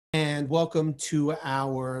And welcome to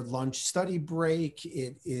our lunch study break.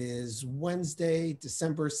 It is Wednesday,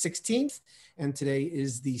 December 16th, and today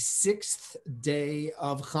is the sixth day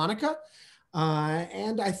of Hanukkah.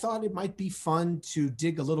 And I thought it might be fun to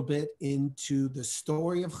dig a little bit into the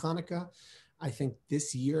story of Hanukkah. I think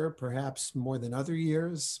this year, perhaps more than other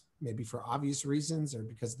years, maybe for obvious reasons or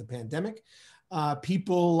because of the pandemic,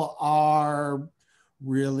 people are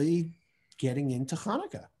really getting into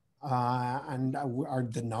Hanukkah.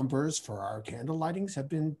 The numbers for our candle lightings have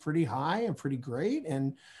been pretty high and pretty great.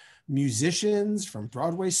 And musicians from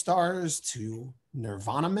Broadway stars to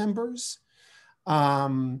Nirvana members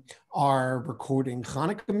are recording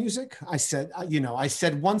Hanukkah music. I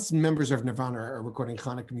said once members of Nirvana are recording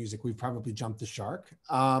Hanukkah music, we've probably jumped the shark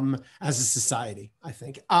as a society, I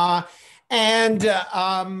think.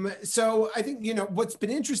 So I think, what's been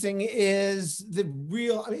interesting is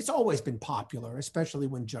it's always been popular, especially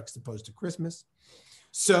when juxtaposed to Christmas.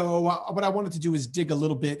 So what I wanted to do is dig a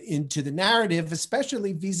little bit into the narrative,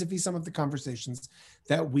 especially vis-a-vis some of the conversations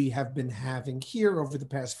that we have been having here over the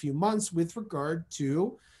past few months with regard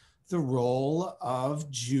to the role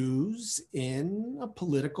of Jews in a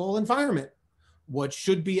political environment. What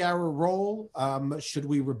should be our role? Should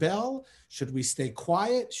we rebel? Should we stay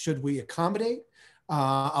quiet? Should we accommodate?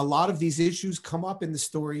 A lot of these issues come up in the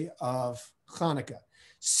story of Hanukkah.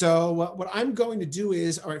 So what I'm going to do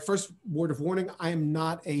is, all right, first word of warning, I am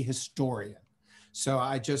not a historian. So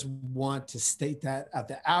I just want to state that at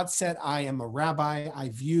the outset. I am a rabbi. I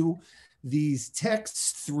view these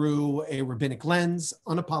texts through a rabbinic lens,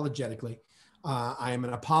 unapologetically. I am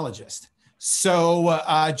an apologist. So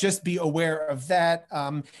just be aware of that.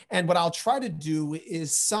 And what I'll try to do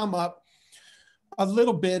is sum up a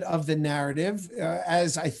little bit of the narrative.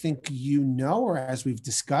 As I think you know, or as we've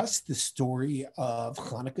discussed, the story of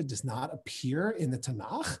Hanukkah does not appear in the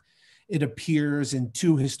Tanakh. It appears in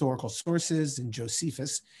two historical sources, in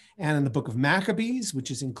Josephus and in the book of Maccabees,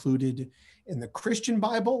 which is included in the Christian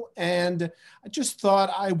Bible. And I just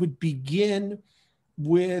thought I would begin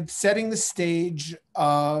with setting the stage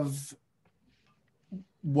of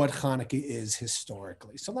what Hanukkah is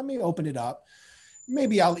historically. So let me open it up.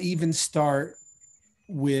 Maybe I'll even start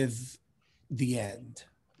with the end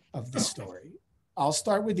of the story. I'll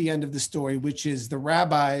start with the end of the story, which is the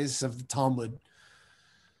rabbis of the Talmud.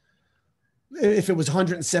 If it was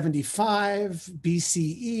 175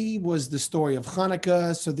 BCE was the story of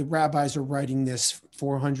Hanukkah. So the rabbis are writing this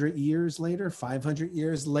 400 years later, 500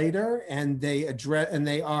 years later, and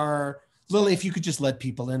they are, Lily, if you could just let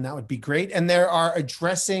people in, that would be great. And they are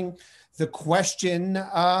addressing the question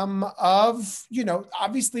of,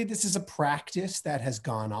 obviously this is a practice that has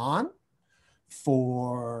gone on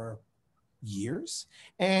for years,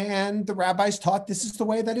 and the rabbis taught this is the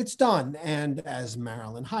way that it's done. And as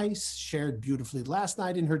Marilyn Heiss shared beautifully last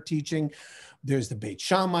night in her teaching, there's the Beit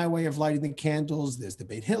Shammai way of lighting the candles, there's the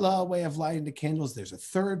Beit Hillel way of lighting the candles, there's a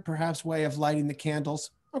third perhaps way of lighting the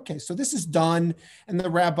candles. Okay, so this is done, and the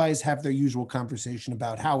rabbis have their usual conversation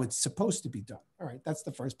about how it's supposed to be done. All right, that's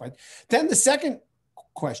the first part. Then the second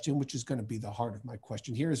question, which is going to be the heart of my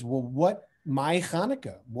question here, is, well, what my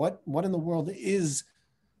Hanukkah? What in the world is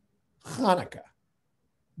Hanukkah?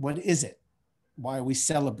 What is it? Why are we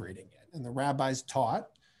celebrating it? And the rabbis taught,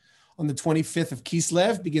 on the 25th of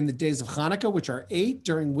Kislev begin the days of Hanukkah, which are 8,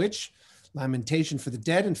 during which lamentation for the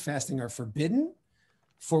dead and fasting are forbidden.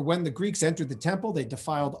 For when the Greeks entered the temple, they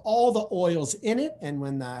defiled all the oils in it. And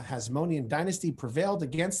when the Hasmonean dynasty prevailed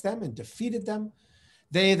against them and defeated them,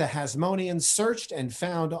 they, the Hasmoneans, searched and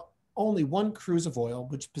found only one cruse of oil,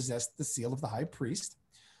 which possessed the seal of the high priest,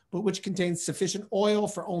 but which contained sufficient oil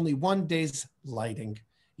for only 1 day's lighting.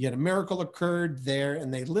 Yet a miracle occurred there,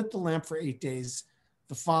 and they lit the lamp for 8 days.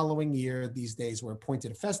 The following year, these days were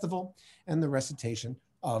appointed a festival and the recitation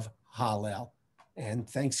of Hallel and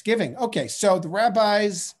Thanksgiving. Okay, so the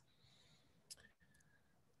rabbis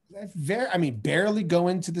barely go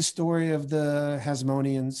into the story of the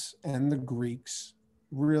Hasmoneans and the Greeks.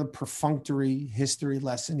 Real perfunctory history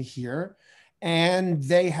lesson here. And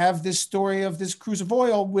they have this story of this cruse of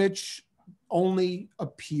oil, which only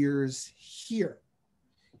appears here.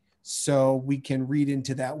 So we can read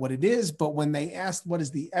into that what it is. But when they asked what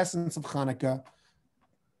is the essence of Hanukkah,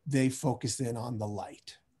 they focused in on the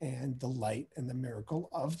light and the miracle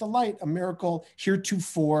of the light, a miracle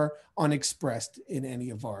heretofore unexpressed in any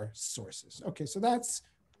of our sources. Okay, so that's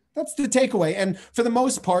the takeaway. And for the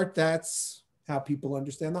most part, that's how people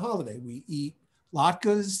understand the holiday. We eat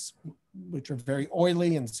latkes, which are very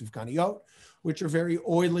oily, and sufganiyot, which are very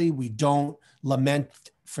oily. We don't lament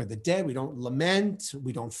for the dead. We don't lament.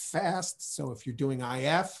 We don't fast. So if you're doing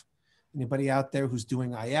IF, Anybody out there who's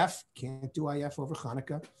doing IF, can't do IF over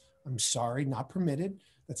Hanukkah. I'm sorry, not permitted.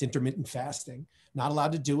 That's intermittent fasting. Not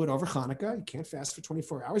allowed to do it over Hanukkah. You can't fast for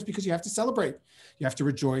 24 hours because you have to celebrate. You have to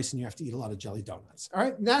rejoice and you have to eat a lot of jelly donuts. All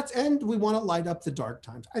right. And we want to light up the dark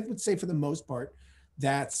times. I would say for the most part,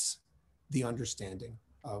 that's the understanding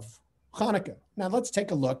of Hanukkah. Now let's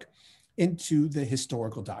take a look into the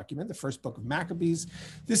historical document, the first book of Maccabees.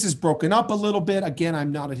 This is broken up a little bit. Again,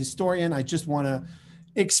 I'm not a historian. I just want to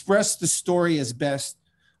express the story as best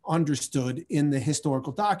understood in the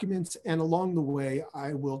historical documents. And along the way,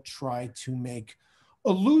 I will try to make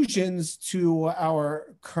allusions to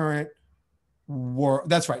our current war.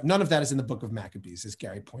 That's right. None of that is in the book of Maccabees, as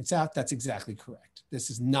Gary points out. That's exactly correct. This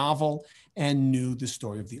is novel and new, the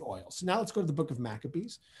story of the oil. So now let's go to the book of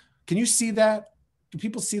Maccabees. Can you see that? Do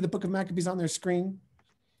people see the book of Maccabees on their screen?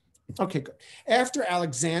 Okay, good. After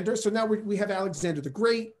Alexander, so now we have Alexander the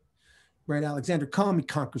Great, right? Alexander he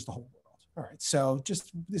conquers the whole world. All right, so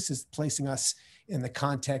this is placing us in the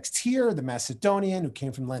context here. The Macedonian who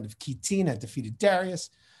came from the land of Kittim had defeated Darius,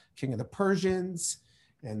 king of the Persians,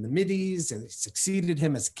 and the Medes, and succeeded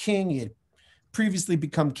him as king. He had previously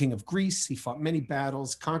become king of Greece. He fought many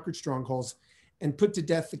battles, conquered strongholds, and put to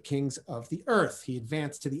death the kings of the earth. He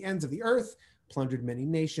advanced to the ends of the earth, plundered many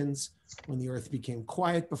nations. When the earth became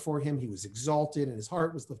quiet before him, he was exalted and his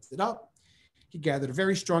heart was lifted up. He gathered a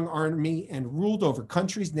very strong army and ruled over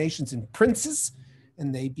countries, nations, and princes,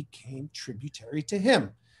 and they became tributary to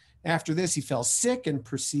him. After this, he fell sick and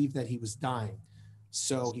perceived that he was dying.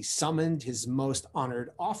 So he summoned his most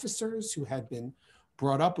honored officers who had been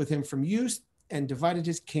brought up with him from youth and divided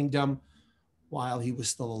his kingdom while he was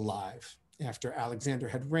still alive. After Alexander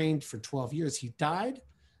had reigned for 12 years, he died,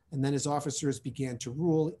 and then his officers began to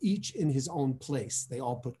rule, each in his own place. They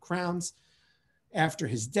all put crowns after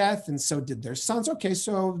his death, and so did their sons. Okay,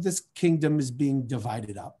 so this kingdom is being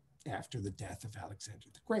divided up after the death of Alexander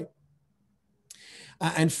the Great.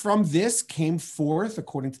 And from this came forth,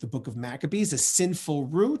 according to the book of Maccabees, a sinful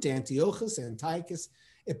root, Antiochus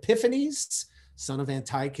Epiphanes, son of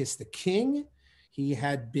Antiochus the king. He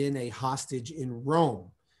had been a hostage in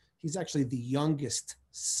Rome. He's actually the youngest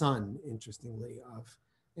son, interestingly, of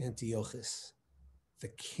Antiochus the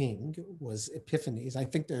king was Epiphanes. I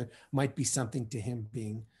think there might be something to him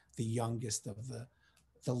being the youngest of the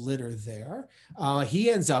litter there. He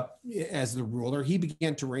ends up as the ruler. He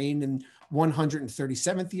began to reign in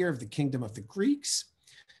 137th year of the kingdom of the Greeks.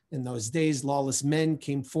 In those days, lawless men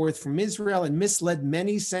came forth from Israel and misled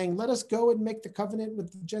many, saying, "Let us go and make the covenant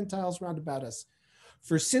with the Gentiles round about us.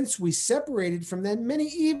 For since we separated from them, many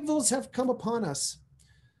evils have come upon us."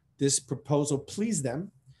 This proposal pleased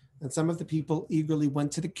them, and some of the people eagerly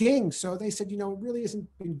went to the king. So they said, it really isn't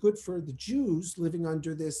been good for the Jews living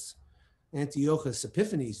under this Antiochus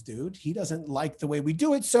Epiphanes dude. He doesn't like the way we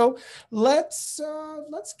do it. So let's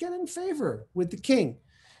get in favor with the king.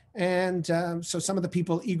 And so some of the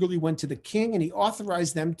people eagerly went to the king, and he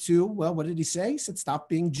authorized them to, well, what did he say? He said, stop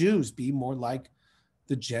being Jews, be more like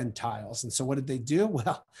the Gentiles. And so what did they do?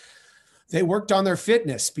 Well, they worked on their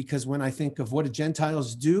fitness, because when I think of what do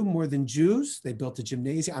Gentiles do more than Jews, they built a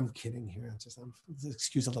gymnasium. I'm kidding here.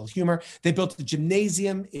 Excuse a little humor. They built a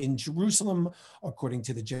gymnasium in Jerusalem according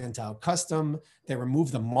to the Gentile custom. They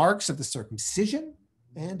removed the marks of the circumcision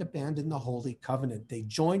and abandoned the Holy Covenant. They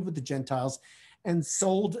joined with the Gentiles and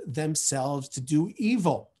sold themselves to do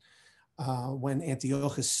evil. When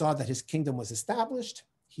Antiochus saw that his kingdom was established,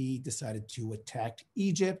 he decided to attack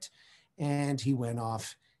Egypt, and he went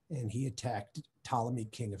off and he attacked Ptolemy,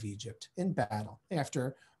 king of Egypt, in battle.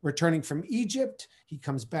 After returning from Egypt, he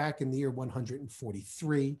comes back in the year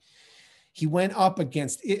 143. He went up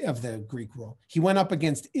against the Greek rule. He went up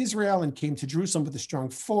against Israel and came to Jerusalem with a strong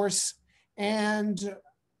force. And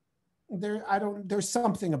there's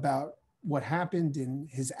something about what happened in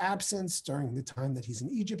his absence during the time that he's in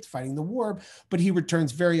Egypt fighting the war, but he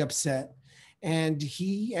returns very upset, and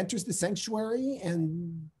he enters the sanctuary,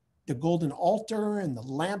 and the golden altar and the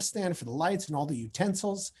lampstand for the lights and all the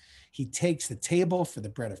utensils. He takes the table for the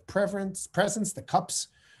bread of presence, the cups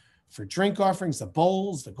for drink offerings, the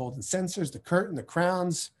bowls, the golden censers, the curtain, the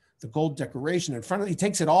crowns, the gold decoration in front of him. He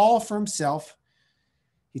takes it all for himself.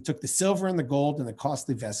 He took the silver and the gold and the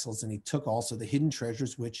costly vessels, and he took also the hidden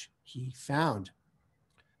treasures which he found.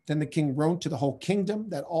 Then the king wrote to the whole kingdom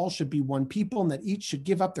that all should be one people and that each should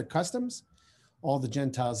give up their customs. All the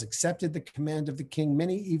Gentiles accepted the command of the king.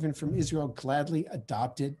 Many, even from Israel, gladly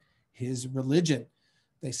adopted his religion.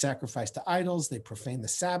 They sacrificed to idols. They profaned the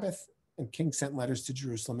Sabbath. and king sent letters to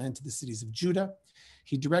Jerusalem and to the cities of Judah.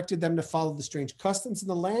 He directed them to follow the strange customs in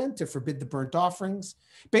the land, to forbid the burnt offerings.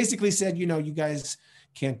 Basically said, you guys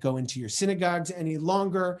can't go into your synagogues any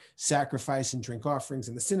longer, sacrifice and drink offerings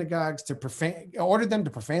in the synagogues, ordered them to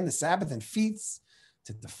profane the Sabbath and feasts,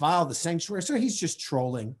 to defile the sanctuary. So he's just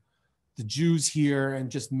trolling the Jews here and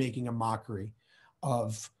just making a mockery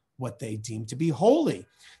of what they deem to be holy,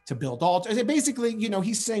 to build altars. And basically,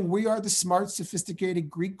 he's saying, we are the smart, sophisticated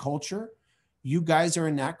Greek culture. You guys are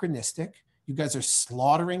anachronistic. You guys are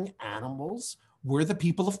slaughtering animals. We're the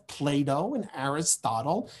people of Plato and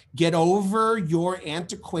Aristotle. Get over your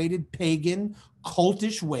antiquated pagan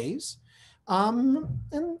cultish ways.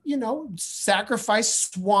 Sacrifice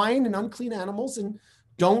swine and unclean animals, and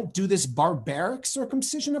don't do this barbaric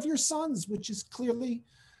circumcision of your sons, which is clearly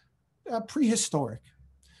prehistoric.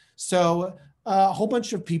 So a whole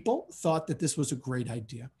bunch of people thought that this was a great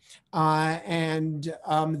idea. And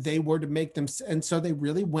they were to make them, and so they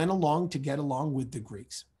really went along to get along with the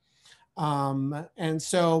Greeks. And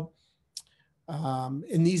so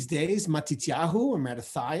in these days, Matityahu or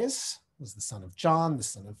Mattathias was the son of John, the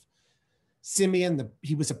son of Simeon.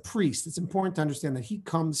 He was a priest. It's important to understand that he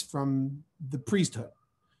comes from the priesthood.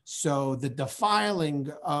 So the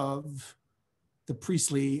defiling of the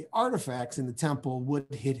priestly artifacts in the temple would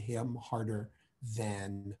hit him harder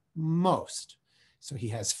than most. So he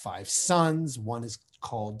has 5 sons. One is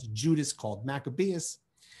called Judas, called Maccabeus.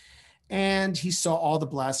 And he saw all the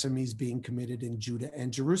blasphemies being committed in Judah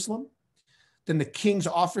and Jerusalem. Then the king's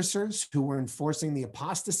officers who were enforcing the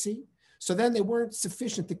apostasy. So then they weren't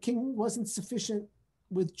sufficient. The king wasn't sufficient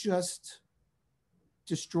with just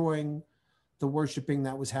destroying the worshiping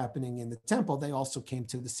that was happening in the temple. They also came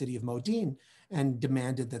to the city of Modin and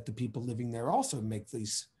demanded that the people living there also make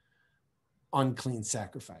these unclean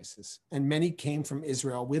sacrifices. And many came from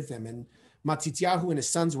Israel with them. And Matityahu and his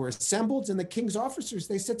sons were assembled, and the king's officers,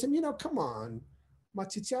 they said to him, come on,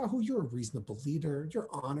 Matityahu, you're a reasonable leader. You're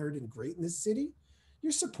honored and great in this city.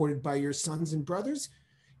 You're supported by your sons and brothers.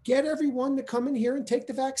 Get everyone to come in here and take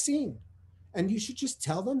the vaccine. And you should just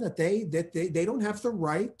tell them that they don't have the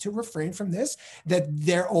right to refrain from this, that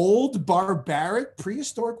their old barbaric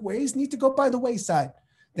prehistoric ways need to go by the wayside,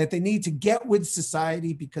 that they need to get with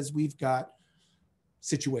society because we've got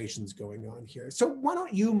situations going on here. So why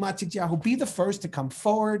don't you, Matityahu, be the first to come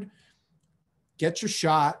forward, get your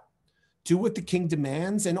shot, do what the king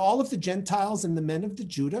demands, and all of the Gentiles and the men of the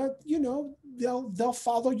Judah, they'll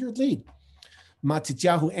follow your lead.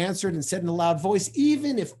 Matityahu answered and said in a loud voice,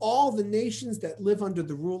 even if all the nations that live under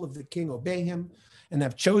the rule of the king obey him and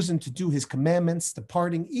have chosen to do his commandments,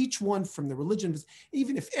 departing each one from the religion,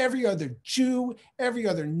 even if every other Jew, every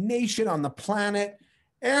other nation on the planet,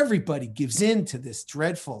 everybody gives in to this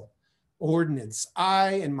dreadful ordinance,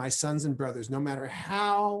 I and my sons and brothers, no matter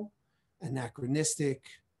how anachronistic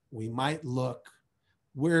we might look,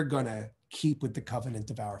 we're going to keep with the covenant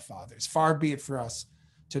of our fathers. Far be it for us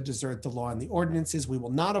to desert the law and the ordinances. We will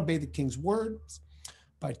not obey the king's words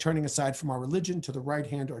by turning aside from our religion to the right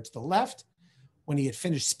hand or to the left. When he had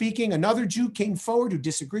finished speaking, another Jew came forward who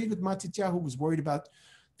disagreed with Matityahu, who was worried about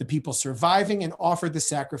the people surviving, and offered the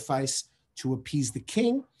sacrifice to appease the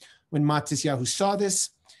king. When Matityahu saw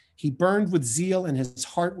this, he burned with zeal and his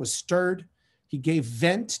heart was stirred. He gave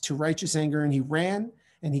vent to righteous anger and he ran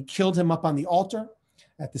and he killed him up on the altar.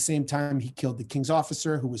 At the same time, he killed the king's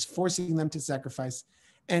officer who was forcing them to sacrifice,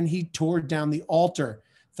 and he tore down the altar.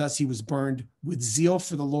 Thus he was burned with zeal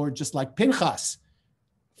for the Lord, just like Pinchas,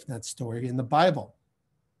 that story in the Bible.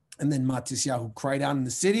 And then Matityahu cried out in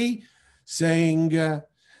the city, saying,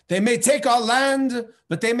 they may take our land,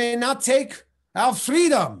 but they may not take our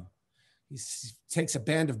freedom. He takes a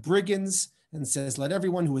band of brigands and says, let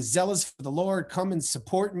everyone who is zealous for the Lord come and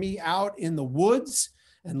support me out in the woods,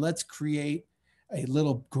 and let's create a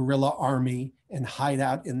little guerrilla army and hide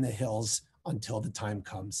out in the hills until the time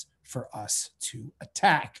comes for us to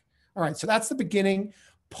attack. All right, so that's the beginning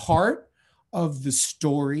part of the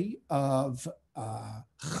story of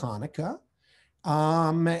Hanukkah.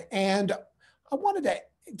 And I want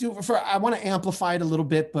to amplify it a little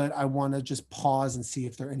bit, but I want to just pause and see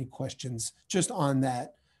if there are any questions just on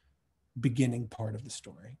that beginning part of the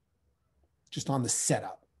story, just on the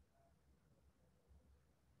setup.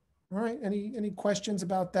 All right, any questions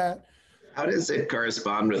about that? How does it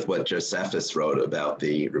correspond with what Josephus wrote about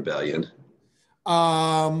the rebellion?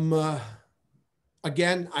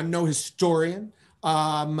 Again, I'm no historian.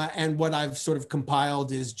 And what I've sort of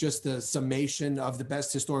compiled is just a summation of the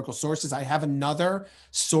best historical sources. I have another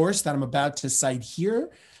source that I'm about to cite here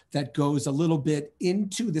that goes a little bit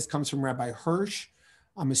into, this comes from Rabbi Hirsch,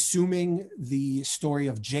 I'm assuming the story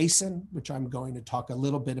of Jason, which I'm going to talk a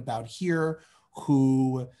little bit about here,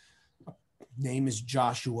 who name is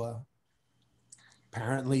Joshua.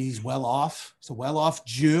 Apparently he's well off. He's a well-off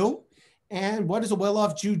Jew. And what does a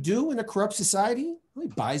well-off Jew do in a corrupt society? Well,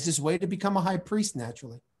 he buys his way to become a high priest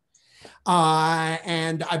naturally.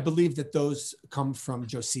 And I believe that those come from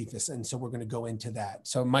Josephus. And so we're going to go into that.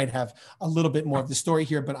 So it might have a little bit more of the story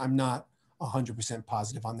here, but I'm not 100%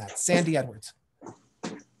 positive on that. Sandy Edwards.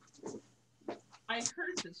 I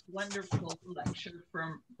heard this wonderful lecture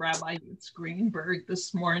from Rabbi Greenberg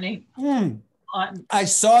this morning. I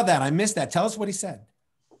saw that. I missed that. Tell us what he said.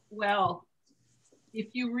 Well, if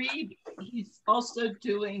you read, he's also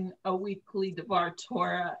doing a weekly Devar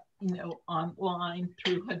Torah, online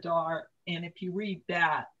through Hadar. And if you read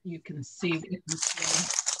that, you can see what he's saying.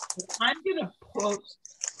 But I'm going to post,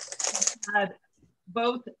 he had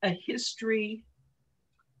both a history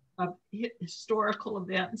of historical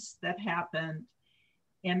events that happened,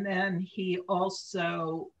 and then he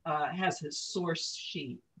also has his source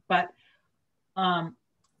sheet. But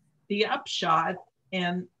the upshot,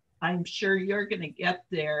 and I'm sure you're going to get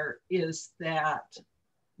there, is that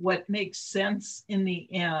what makes sense in the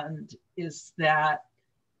end is that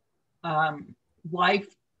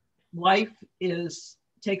life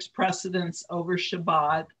takes precedence over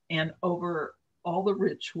Shabbat and over all the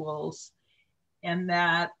rituals, and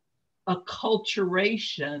that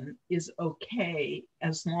acculturation is okay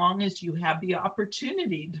as long as you have the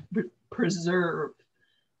opportunity to preserve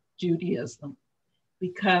Judaism.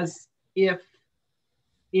 Because if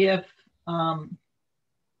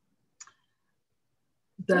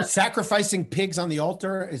sacrificing pigs on the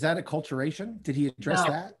altar, is that acculturation? Did he address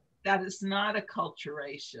that? That is not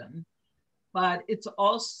acculturation, but it's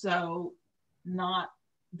also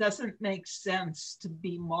doesn't make sense to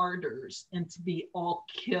be martyrs and to be all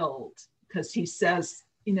killed, because he says,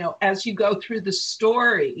 as you go through the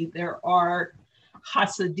story, there are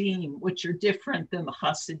Hasidim, which are different than the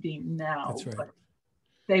Hasidim now. That's right. But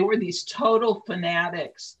they were these total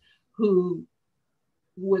fanatics who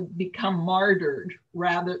would become martyred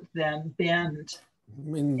rather than bend.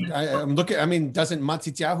 I'm looking. Doesn't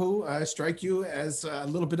Matityahu strike you as a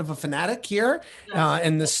little bit of a fanatic here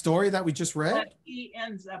in the story that we just read? But he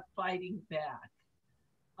ends up fighting back.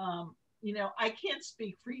 I can't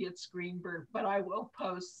speak for Yitz Greenberg, but I will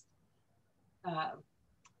post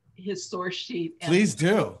his source sheet. Please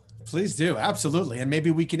do. Absolutely. And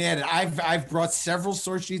maybe we can add it. I've brought several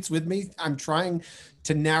source sheets with me. I'm trying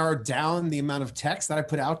to narrow down the amount of text that I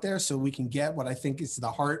put out there so we can get what I think is the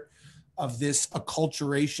heart of this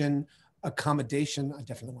acculturation accommodation. I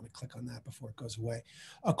definitely want to click on that before it goes away.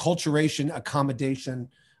 Acculturation accommodation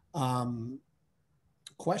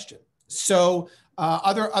question. So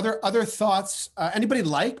other thoughts? Anybody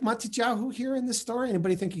like Matityahu here in this story?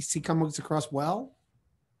 Anybody think he comes across well?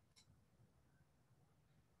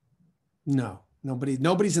 No,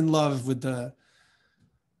 nobody's in love with the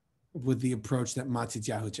approach that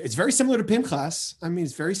Matityahu. It's very similar to Pinchas.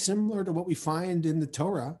 It's very similar to what we find in the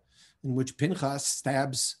Torah, in which Pinchas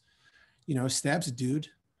stabs a dude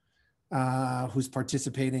who's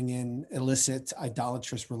participating in illicit,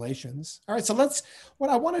 idolatrous relations. All right, so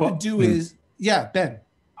what I wanted to do is, Ben.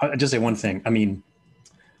 I'll just say one thing. I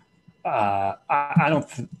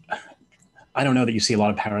don't know that you see a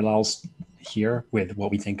lot of parallels here with what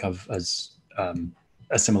we think of as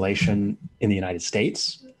assimilation in the United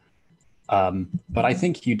States. But I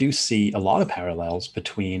think you do see a lot of parallels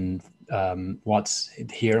between what's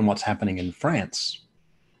here and what's happening in France,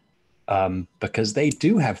 because they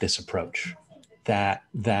do have this approach that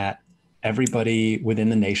everybody within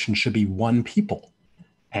the nation should be one people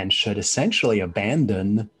and should essentially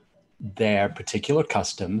abandon their particular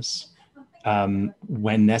customs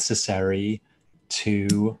when necessary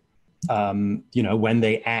to, when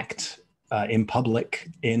they act in public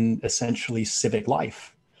in essentially civic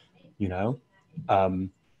life,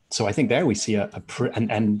 So I think there we see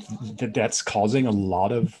and that's causing a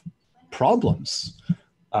lot of problems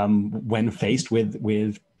when faced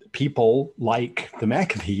with people like the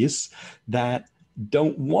Maccabees that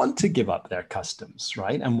don't want to give up their customs,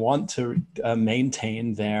 right? And want to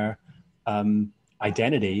maintain their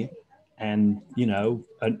identity and,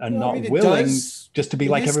 not willing just to be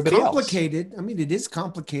like everybody else. It is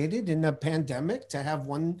complicated in a pandemic to have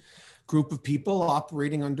one group of people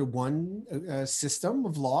operating under one system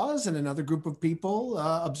of laws and another group of people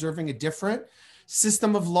observing a different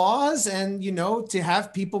system of laws, and to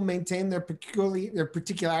have people maintain their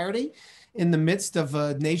particularity in the midst of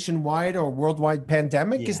a nationwide or worldwide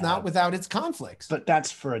pandemic is not without its conflicts. But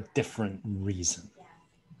that's for a different reason.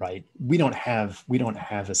 right? We don't have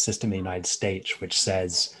a system in the United States which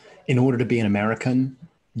says in order to be an American,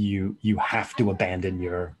 you have to abandon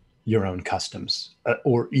your own customs,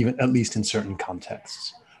 or even at least in certain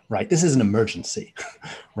contexts, right? This is an emergency,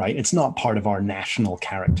 right? It's not part of our national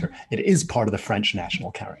character. It is part of the French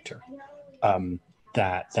national character.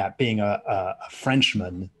 That being a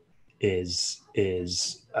Frenchman is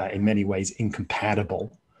in many ways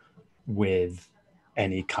incompatible with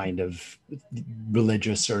any kind of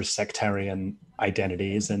religious or sectarian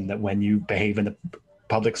identities, and that when you behave in the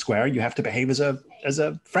public square, you have to behave as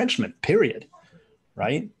a Frenchman, period,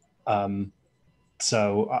 right?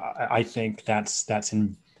 So I think that's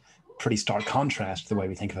in pretty stark contrast to the way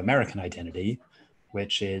we think of American identity,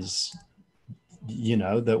 which is,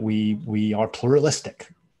 that we are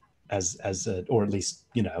pluralistic or at least,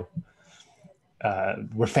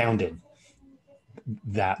 we're founded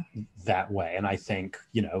that way. And I think,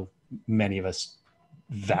 many of us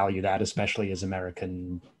value that, especially as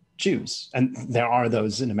American Jews. And there are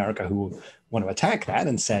those in America who want to attack that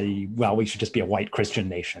and say, well, we should just be a white Christian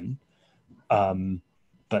nation.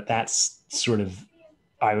 But that's sort of,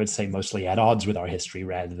 I would say, mostly at odds with our history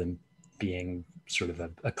rather than being sort of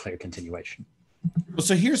a clear continuation. Well,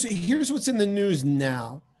 so here's what's in the news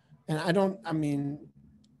now. And there are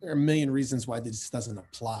a million reasons why this doesn't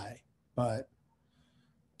apply, but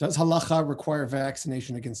does halacha require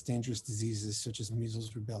vaccination against dangerous diseases such as measles,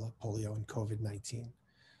 rubella, polio, and COVID-19?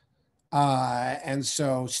 And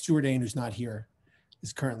so Stuart Ain, who's not here,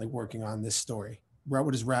 is currently working on this story.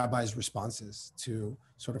 What is Rabbi's responses to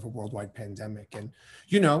sort of a worldwide pandemic? And,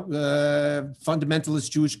 fundamentalist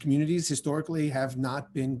Jewish communities historically have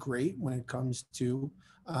not been great when it comes to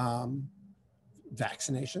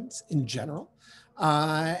vaccinations in general.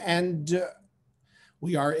 And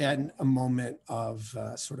we are in a moment of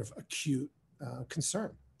sort of acute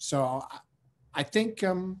concern. So I think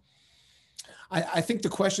I think the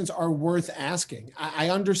questions are worth asking. I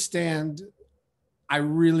understand. I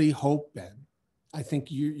really hope, Ben, I think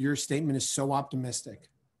your statement is so optimistic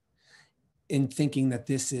in thinking that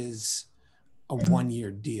this is a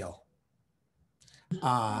one-year deal.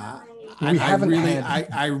 I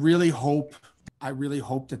really hope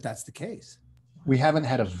that that's the case. We haven't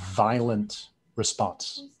had a violent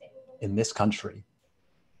response in this country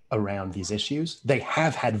around these issues. They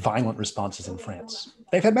have had violent responses in France.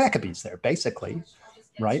 They've had Maccabees there, basically,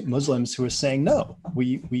 right? Muslims who are saying, no,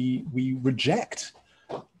 we reject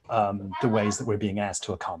the ways that we're being asked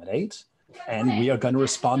to accommodate, and we are going to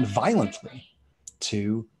respond violently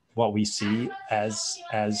to what we see as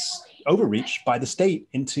overreach by the state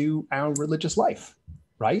into our religious life,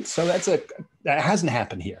 right? So that hasn't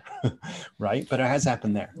happened here, right? But it has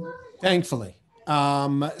happened there. Thankfully.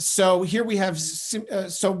 So here we have,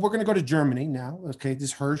 so we're going to go to Germany now. Okay,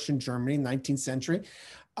 this Hirsch in Germany, 19th century.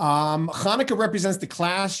 Hanukkah represents the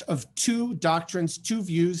clash of two doctrines, two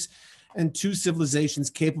views, and two civilizations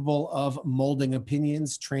capable of molding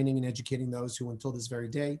opinions, training and educating those who until this very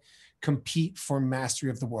day compete for mastery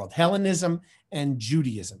of the world: Hellenism and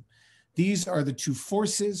Judaism. These are the two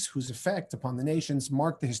forces whose effect upon the nations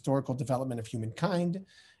mark the historical development of humankind,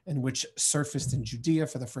 and which surfaced in Judea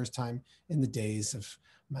for the first time in the days of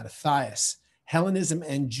Mattathias. Hellenism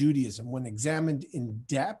and Judaism, when examined in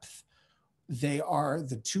depth, they are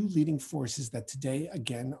the two leading forces that today,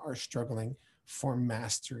 again, are struggling for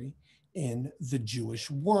mastery in the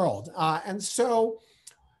Jewish world. And so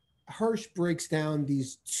Hirsch breaks down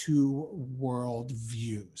these two world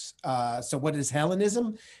views. So what is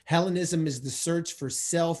Hellenism? Hellenism is the search for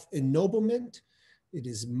self-ennoblement. It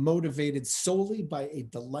is motivated solely by a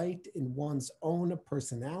delight in one's own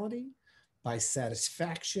personality, by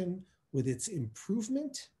satisfaction with its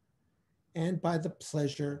improvement, and by the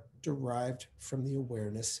pleasure derived from the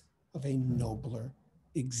awareness of a nobler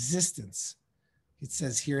existence. It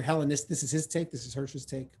says here, Hellenist, this is his take, this is Hirsch's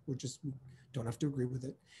take, we don't have to agree with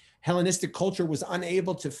it. Hellenistic culture was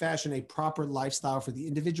unable to fashion a proper lifestyle for the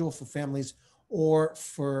individual, for families, or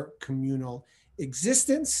for communal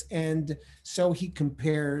existence. And so he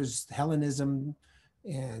compares Hellenism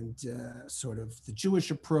and sort of the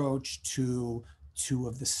Jewish approach to two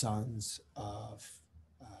of the sons of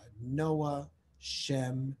Noah,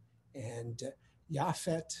 Shem, and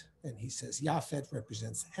Japhet. And he says Japhet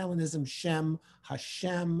represents Hellenism. Shem,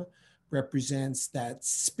 Hashem, represents that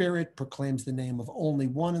spirit, proclaims the name of only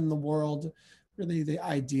one in the world, really the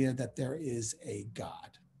idea that there is a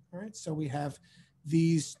God. All right, so we have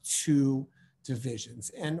these two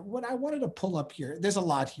divisions. And what I wanted to pull up here, there's a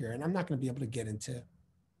lot here, and I'm not going to be able to get into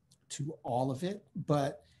all of it,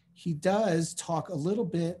 but he does talk a little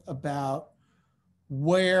bit about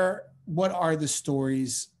what are the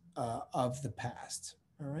stories of the past,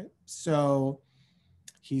 All right. So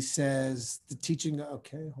he says the teaching,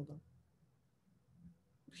 okay, hold on.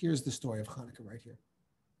 Here's the story of Hanukkah right here.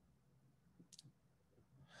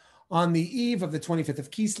 On the eve of the 25th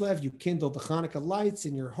of Kislev, you kindle the Hanukkah lights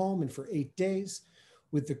in your home, and for 8 days,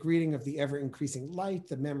 with the greeting of the ever-increasing light,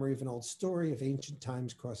 the memory of an old story of ancient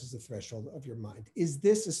times crosses the threshold of your mind. Is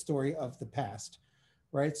this a story of the past?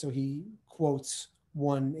 Right? So he quotes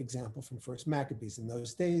one example from First Maccabees. In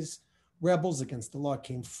those days, rebels against the law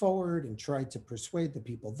came forward and tried to persuade the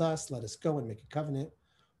people thus, let us go and make a covenant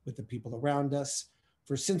with the people around us.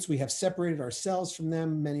 For since we have separated ourselves from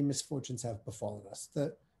them, many misfortunes have befallen us.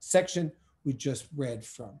 The section we just read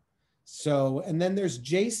from. So, and then there's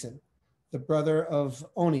Jason, the brother of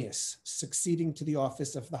Onias, succeeding to the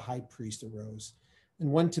office of the high priest, arose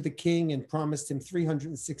and went to the king and promised him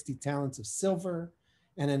 360 talents of silver,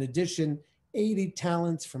 and in addition, 80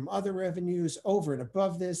 talents from other revenues. Over and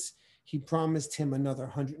above this, he promised him another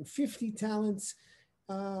 150 talents.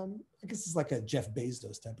 I guess it's like a Jeff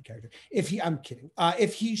Bezos type of character. I'm kidding.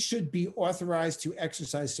 If he should be authorized to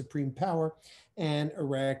exercise supreme power and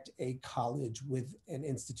erect a college with an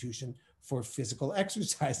institution for physical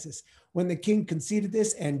exercises. When the king conceded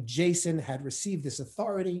this and Jason had received this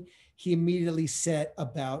authority, he immediately set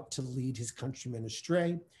about to lead his countrymen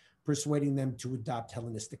astray, persuading them to adopt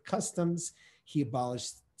Hellenistic customs. He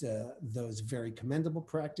abolished those very commendable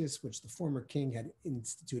practice which the former king had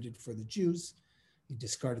instituted for the Jews. He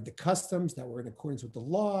discarded the customs that were in accordance with the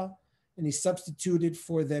law, and he substituted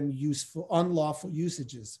for them unlawful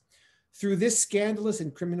usages. Through this scandalous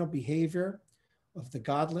and criminal behavior of the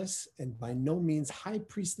godless and by no means high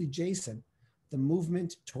priestly Jason, the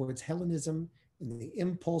movement towards Hellenism and the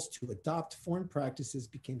impulse to adopt foreign practices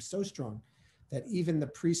became so strong that even the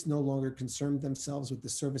priests no longer concerned themselves with the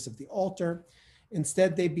service of the altar.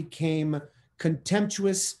 Instead, they became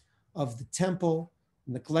contemptuous of the temple,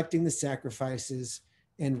 neglecting the sacrifices,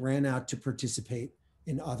 and ran out to participate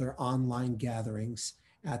in other online gatherings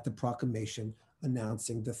at the proclamation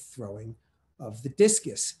announcing the throwing of the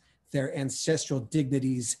discus. Their ancestral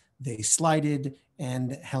dignities they slighted,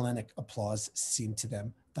 and Hellenic applause seemed to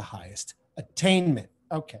them the highest attainment.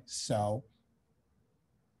 Okay, so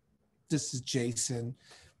this is Jason.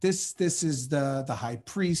 This is the high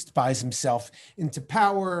priest, buys himself into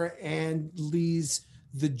power and leads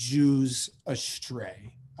the Jews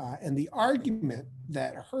astray. And the argument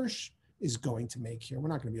that Hirsch is going to make here, we're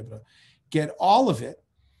not going to be able to get all of it,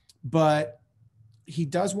 but he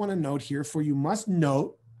does want to note here, for you must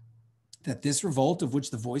note that this revolt, of which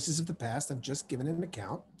the voices of the past have just given an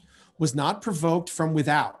account, was not provoked from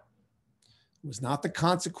without. It was not the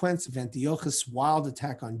consequence of Antiochus' wild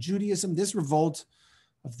attack on Judaism. This revolt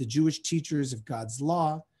of the Jewish teachers of God's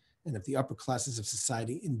law and of the upper classes of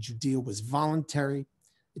society in Judea was voluntary.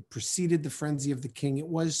 It preceded the frenzy of the king. It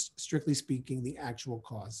was, strictly speaking, the actual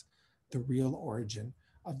cause, the real origin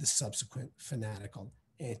of the subsequent fanatical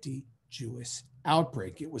anti-Jewish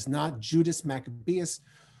outbreak. It was not Judas Maccabeus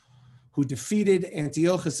who defeated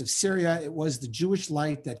Antiochus of Syria. It was the Jewish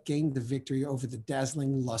light that gained the victory over the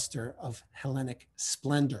dazzling luster of Hellenic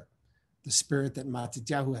splendor. The spirit that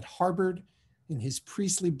Matityahu had harbored in his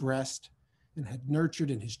priestly breast and had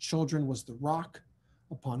nurtured in his children was the rock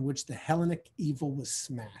upon which the Hellenic evil was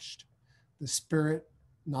smashed. The spirit,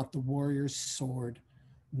 not the warrior's sword,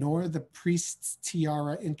 nor the priest's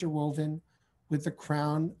tiara interwoven with the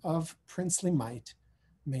crown of princely might,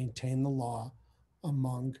 maintain the law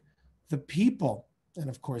among the people. And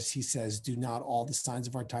of course, he says, do not all the signs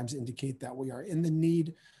of our times indicate that we are in the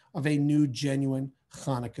need of a new, genuine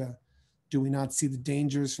Hanukkah? Do we not see the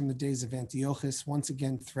dangers from the days of Antiochus once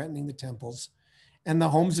again threatening the temples and the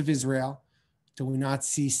homes of Israel? Do we not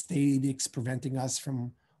see state edicts preventing us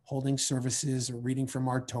from holding services or reading from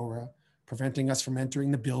our Torah, preventing us from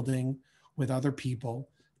entering the building with other people,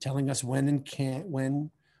 telling us when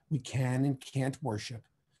we can and can't worship?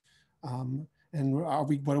 And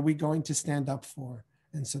what are we going to stand up for?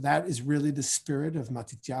 And so that is really the spirit of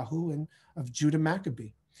Matityahu and of Judah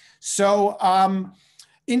Maccabee. So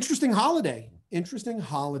interesting holiday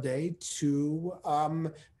to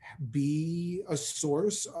be a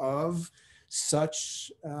source of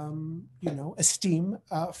such, esteem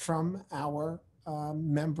from our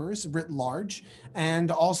members writ large, and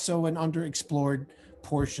also an underexplored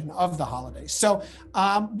portion of the holiday. So,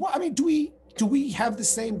 do we have the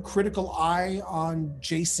same critical eye on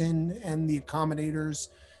Jason and the accommodators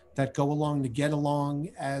that go along to get along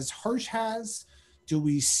as Hirsch has? Do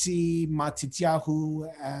we see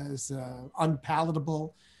Matityahu as an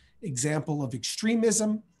unpalatable example of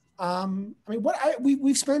extremism?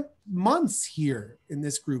 We've spent months here in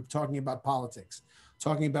this group talking about politics,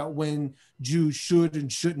 talking about when Jews should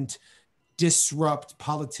and shouldn't disrupt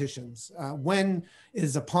politicians, when it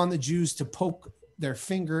is upon the Jews to poke their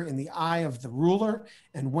finger in the eye of the ruler,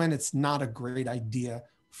 and when it's not a great idea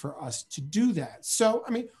for us to do that. So,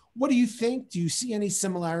 I mean, what do you think? Do you see any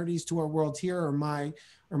similarities to our world here, or my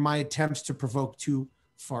attempts to provoke too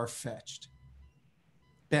far-fetched?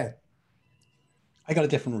 Ben. I got a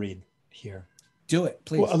different read here. Do it,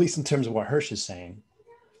 please. Well, at least in terms of what Hirsch is saying.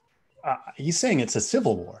 He's saying it's a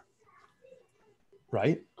civil war,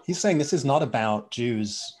 right? He's saying this is not about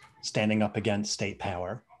Jews standing up against state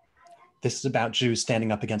power. This is about Jews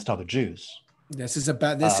standing up against other Jews. This is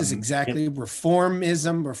exactly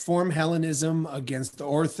reformism, reform Hellenism against the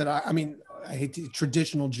Orthodox. I mean, I hate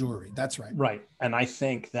traditional Jewry. That's right. Right. And I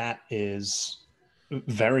think that is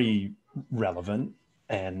very relevant.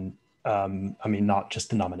 And I mean, not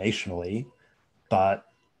just denominationally, but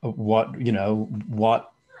what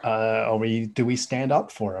do we stand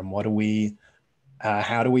up for, and what do we,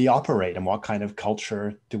 how do we operate, and what kind of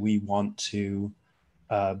culture do we want to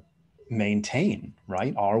maintain,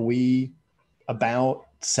 right? Are we about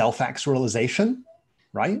self-actualization,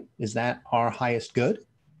 right? Is that our highest good?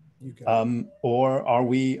 Or are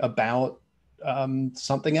we about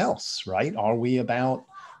something else, right? Are we about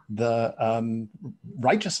the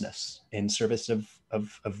righteousness in service of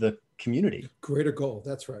the community? Greater goal,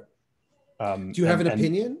 that's right. Do you have an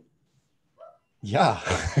opinion? Yeah,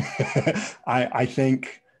 I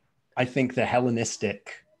think the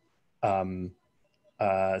Hellenistic value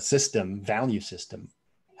system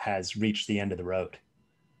has reached the end of the road,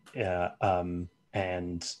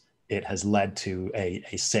 and it has led to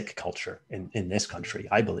a sick culture in this country,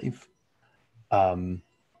 I believe. And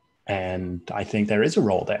I think there is a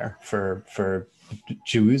role there for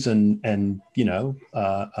Jews and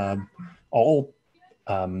all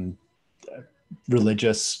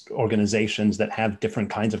religious organizations that have different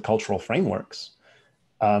kinds of cultural frameworks,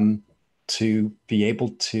 to be able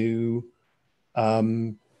to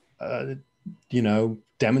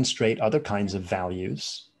demonstrate other kinds of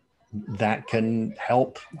values that can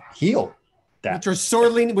help heal that,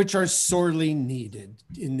 which are sorely needed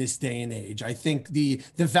in this day and age. I think the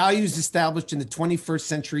values established in the 21st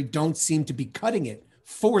century don't seem to be cutting it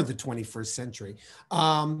for the 21st century.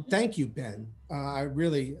 Thank you, Ben. I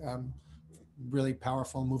really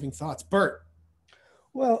powerful, moving thoughts. Bert.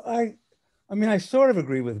 Well, I mean, I sort of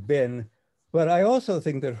agree with Ben, but I also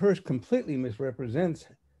think that Hirsch completely misrepresents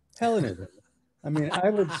Hellenism. I mean, I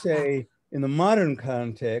would say in the modern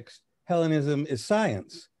context, Hellenism is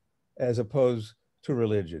science as opposed to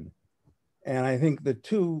religion. And I think the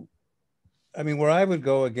two, I mean, where I would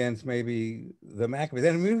go against maybe the Maccabees,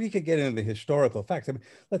 and maybe we could get into the historical facts. I mean,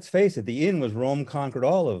 let's face it, the inn was Rome conquered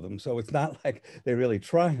all of them. So it's not like they really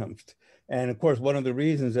triumphed. And of course, one of the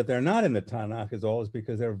reasons that they're not in the Tanakh is always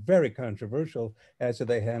because they're very controversial as to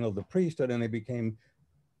they handled the priesthood, and they became,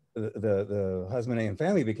 the Hasmonean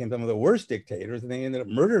family became some of the worst dictators, and they ended up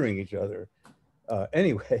murdering each other.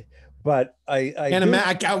 Anyway, but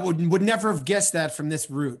I would never have guessed that from this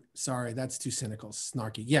route. Sorry, that's too cynical,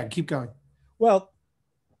 snarky. Yeah, keep going. Well,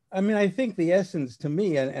 I mean, I think the essence to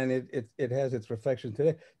me, and it has its reflection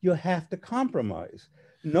today, you have to compromise.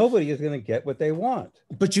 Nobody is going to get what they want.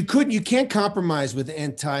 But you can't compromise with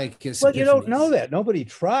Antiochus. Well, you don't know that. Nobody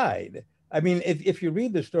tried. I mean, if you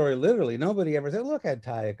read the story literally, nobody ever said, look,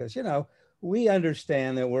 Antiochus, we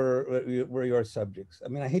understand that we're your subjects. I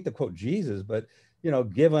mean, I hate to quote Jesus, but,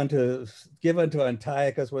 give unto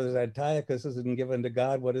Antiochus what is Antiochus, and give unto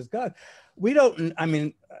God what is God. We don't, I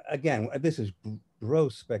mean, again, this is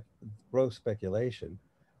gross speculation,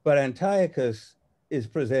 but Antiochus is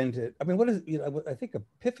presented. I mean, what is, I think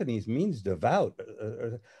Epiphanes means devout.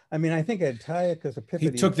 I mean, I think Antiochus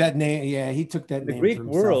Epiphanes. He took that name. Yeah, he took that the name. Greek for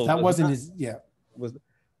world. That wasn't his. Yeah. Was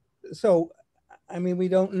so. I mean, we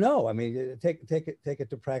don't know. I mean, take it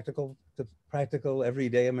to practical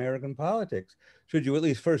everyday American politics. Should you at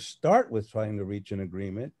least first start with trying to reach an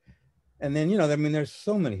agreement, and then I mean, there's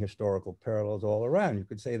so many historical parallels all around. You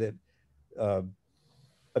could say that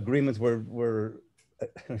agreements were.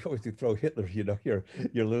 If you throw Hitler,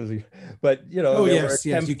 you're losing. But oh yes,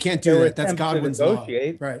 you can't do that. That's Godwin's law,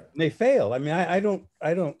 right? They fail. I mean, I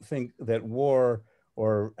don't think that war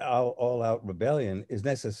or all-out rebellion is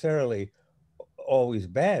necessarily always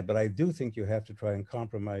bad, but I do think you have to try and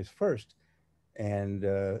compromise first. And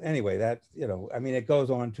anyway, that I mean, it goes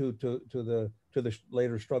on to the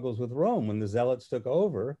later struggles with Rome when the Zealots took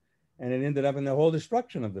over, and it ended up in the whole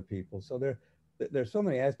destruction of the people. So there's so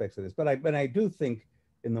many aspects of this, but I do think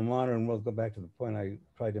in the modern world, go back to the point I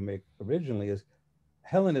tried to make originally, is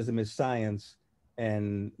Hellenism is science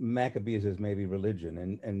and Maccabees is maybe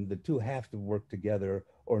religion, and the two have to work together,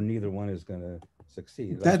 or neither one is going to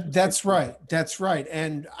succeed. That's right. That's right.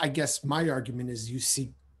 And I guess my argument is you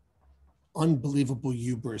see unbelievable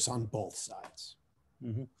hubris on both sides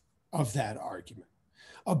of that argument.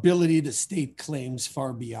 Ability to state claims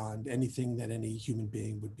far beyond anything that any human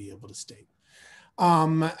being would be able to state.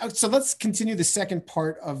 So let's continue the second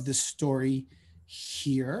part of the story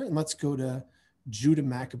here, and let's go to Judah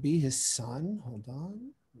Maccabee, his son. Hold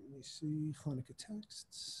on. Let me see Hanukkah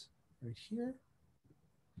texts right here.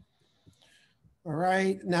 All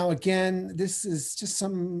right. Now, again, this is just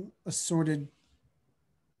some assorted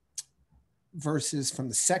verses from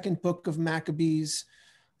the second book of Maccabees.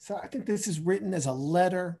 So I think this is written as a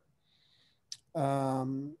letter.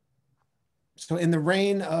 So in the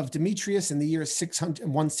reign of Demetrius in the year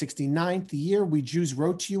 169th, the year we Jews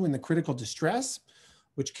wrote to you in the critical distress,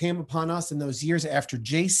 which came upon us in those years after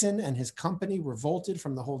Jason and his company revolted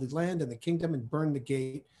from the Holy Land and the kingdom and burned the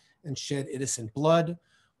gate and shed innocent blood.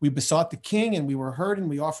 We besought the king and we were heard, and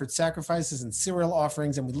we offered sacrifices and cereal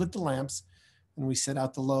offerings, and we lit the lamps and we set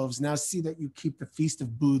out the loaves. Now see that you keep the Feast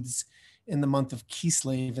of Booths in the month of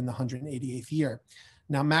Kislev in the 188th year.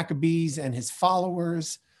 Now Maccabees and his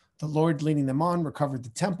followers, the Lord leading them on, recovered the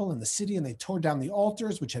temple and the city, and they tore down the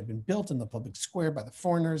altars which had been built in the public square by the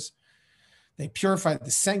foreigners. They purified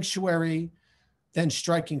the sanctuary. Then,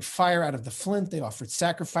 striking fire out of the flint, they offered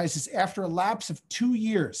sacrifices. After a lapse of 2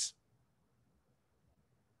 years,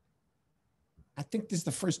 I think this is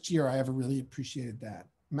the first year I ever really appreciated that.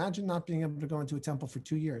 Imagine not being able to go into a temple for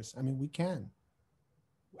 2 years. I mean, we can.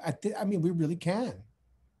 We really can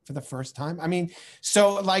for the first time. I mean,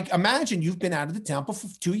 so like imagine you've been out of the temple for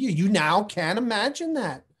 2 years. You now can imagine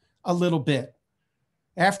that a little bit.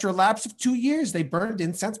 After a lapse of 2 years, they burned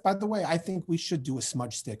incense. By the way, I think we should do a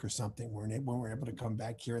smudge stick or something when we're able to come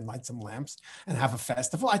back here and light some lamps and have a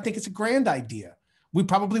festival. I think it's a grand idea. We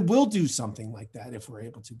probably will do something like that if we're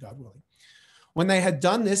able to, God willing. When they had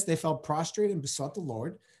done this, they fell prostrate and besought the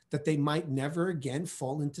Lord that they might never again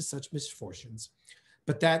fall into such misfortunes,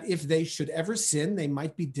 but that if they should ever sin, they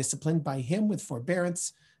might be disciplined by him with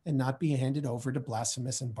forbearance and not be handed over to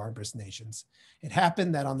blasphemous and barbarous nations. It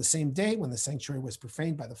happened that on the same day when the sanctuary was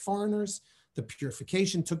profaned by the foreigners, the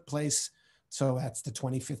purification took place. So that's the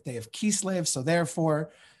 25th day of Kislev. So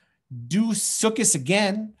therefore, do Sukkot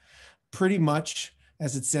again, pretty much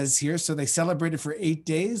as it says here. So they celebrated for 8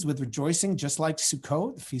 days with rejoicing, just like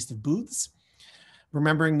Sukkot, the Feast of Booths.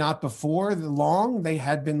 Remembering not before long, they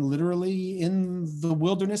had been literally in the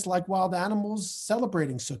wilderness like wild animals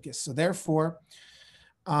celebrating Sukkot. So therefore,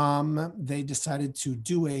 they decided to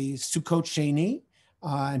do a Sukkot Sheni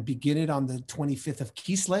and begin it on the 25th of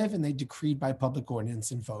Kislev, and they decreed by public ordinance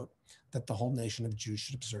and vote that the whole nation of Jews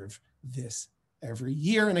should observe this every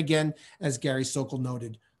year. And again, as Gary Sokol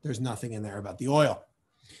noted, there's nothing in there about the oil.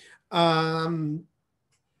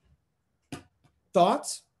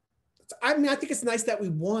 Thoughts? I mean, I think it's nice that we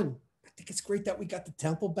won. I think it's great that we got the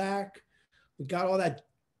temple back. We got all that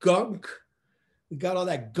gunk.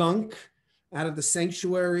 Out of the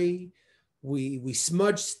sanctuary. We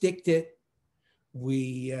smudge sticked it.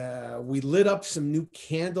 We lit up some new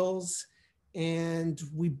candles and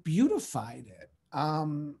we beautified it.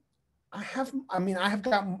 I have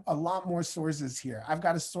got a lot more sources here. I've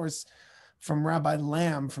got a source from Rabbi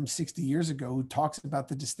Lamb from 60 years ago who talks about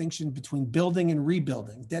the distinction between building and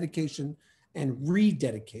rebuilding, dedication and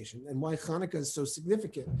rededication. And why Hanukkah is so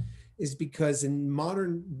significant is because in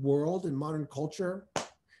modern world and modern culture,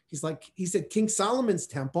 he said King Solomon's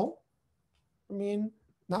temple. I mean,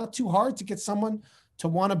 not too hard to get someone to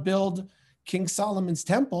want to build King Solomon's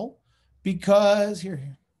temple because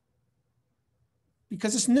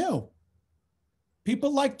it's new.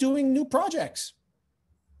 People like doing new projects,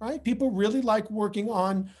 right? People really like working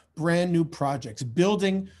on brand new projects,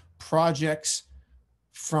 building projects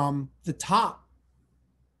from the top.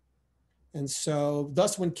 And so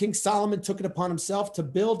thus when King Solomon took it upon himself to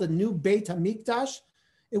build a new Beit HaMikdash,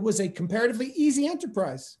 it was a comparatively easy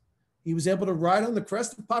enterprise. He was able to ride on the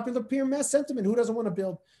crest of popular peer mass sentiment. Who doesn't want to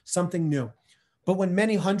build something new? But when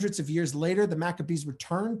many hundreds of years later, the Maccabees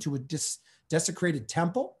returned to a desecrated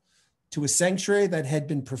temple, to a sanctuary that had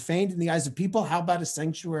been profaned in the eyes of people. How about a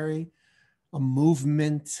sanctuary, a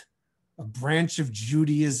movement, a branch of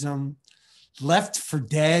Judaism, left for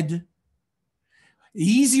dead?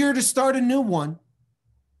 Easier to start a new one,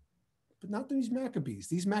 but not these Maccabees.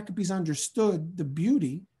 These Maccabees understood the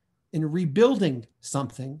beauty in rebuilding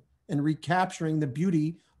something and recapturing the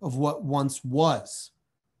beauty of what once was.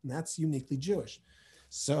 And that's uniquely Jewish.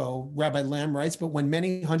 So Rabbi Lamb writes, but when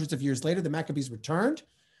many hundreds of years later, the Maccabees returned,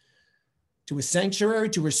 to a sanctuary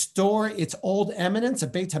to restore its old eminence, a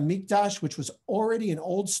Beit HaMikdash, which was already an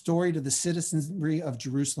old story to the citizenry of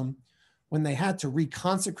Jerusalem. When they had to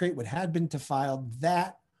reconsecrate what had been defiled,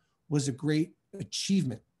 that was a great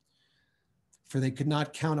achievement, for they could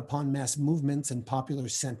not count upon mass movements and popular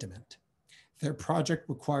sentiment. Their project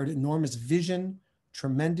required enormous vision,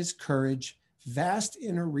 tremendous courage, vast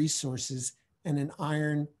inner resources, and an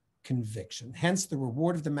iron conviction. Hence, the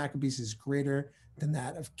reward of the Maccabees is greater than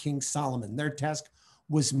that of King Solomon. Their task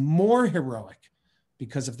was more heroic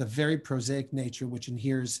because of the very prosaic nature which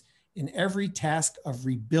inheres in every task of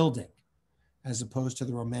rebuilding, as opposed to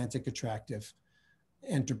the romantic, attractive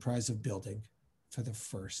enterprise of building for the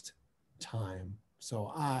first time.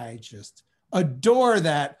 So I just adore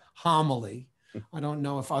that homily. I don't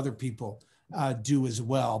know if other people do as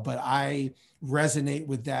well, but I resonate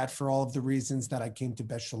with that for all of the reasons that I came to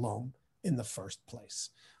Beth Sholom in the first place.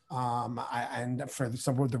 And for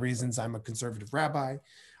some of the reasons I'm a conservative rabbi.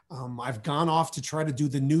 I've gone off to try to do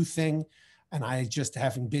the new thing, and I just,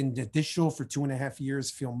 having been at this show for 2.5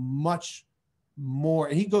 years, feel much more.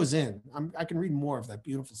 And he goes in, I can read more of that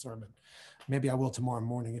beautiful sermon. Maybe I will tomorrow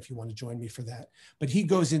morning if you want to join me for that. But he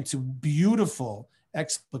goes into beautiful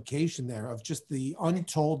explication there of just the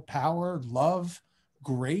untold power, love,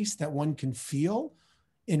 grace that one can feel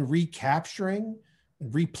in recapturing,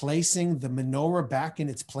 replacing the menorah back in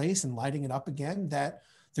its place and lighting it up again, that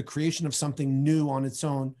the creation of something new on its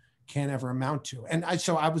own can't ever amount to. And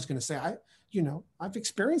so I was going to say, I've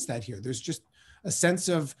experienced that here. There's just a sense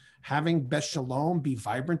of having Beth Sholom be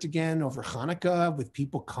vibrant again over Hanukkah with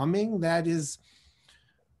people coming.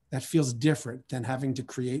 That feels different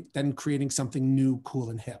than creating something new, cool,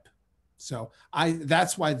 and hip. So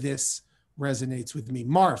that's why this resonates with me.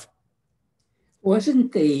 Marv.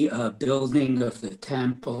 Wasn't the building of the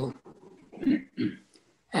temple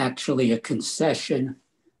actually a concession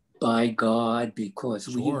by God, because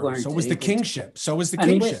we weren't? So was the kingship. So was the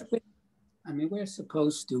kingship. We're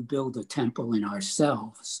supposed to build a temple in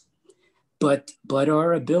ourselves, but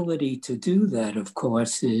our ability to do that, of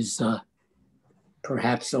course, is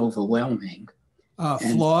perhaps overwhelming.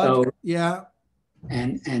 Flawed, so, yeah.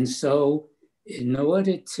 And so in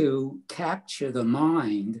order to capture the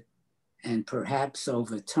mind and perhaps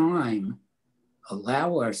over time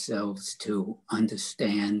allow ourselves to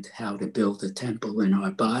understand how to build a temple in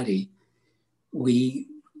our body, we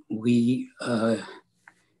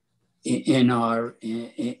in our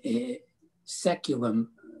secular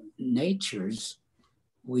natures,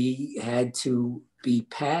 we had to be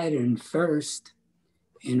patterned first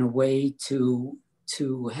in a way to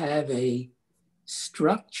have a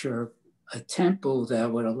structure, a temple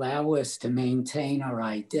that would allow us to maintain our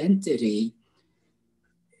identity.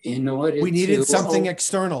 In order we needed something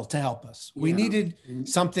external to help us. We needed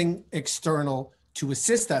something external to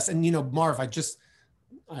assist us. And, Marv, I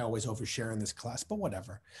always overshare in this class, but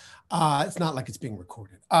whatever. It's not like it's being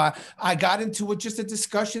recorded. I got into just a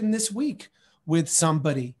discussion this week with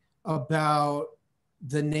somebody about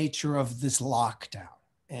the nature of this lockdown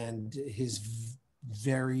and his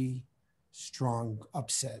very strong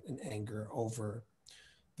upset and anger over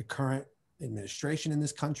the current administration in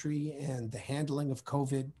this country and the handling of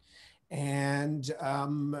COVID, and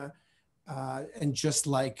just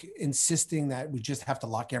like insisting that we just have to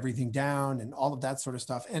lock everything down and all of that sort of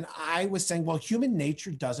stuff. And I was saying, well, human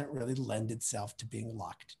nature doesn't really lend itself to being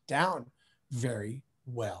locked down very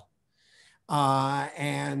well.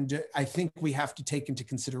 And I think we have to take into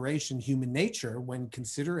consideration human nature when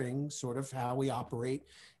considering sort of how we operate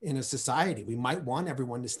in a society. We might want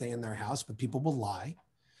everyone to stay in their house, but people will lie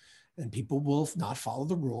and people will not follow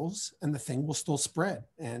the rules and the thing will still spread.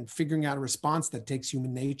 And figuring out a response that takes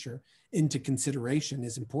human nature into consideration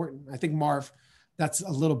is important. I think, Marv, that's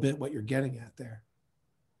a little bit what you're getting at there.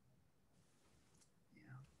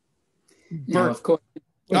 Now, of course.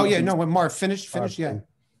 Oh, yeah, no, when Marv, finish, yeah.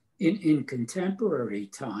 In contemporary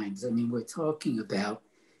times, we're talking about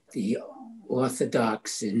the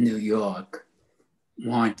Orthodox in New York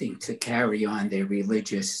wanting to carry on their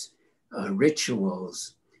religious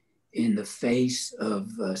rituals in the face of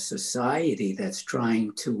a society that's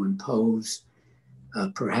trying to impose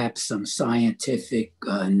perhaps some scientific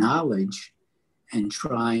knowledge and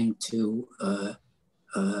trying to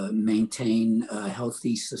maintain a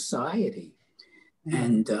healthy society.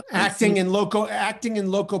 And acting in loco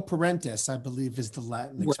parentis, I believe, is the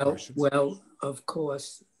Latin expression. Well, of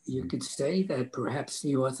course, you could say that perhaps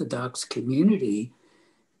the Orthodox community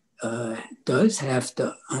does have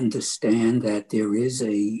to understand that there is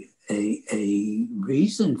a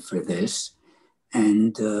reason for this,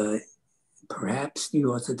 and perhaps the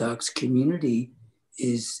Orthodox community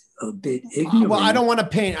is a bit ignorant. Well, I don't want to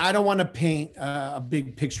paint a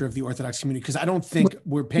big picture of the Orthodox community, because I don't think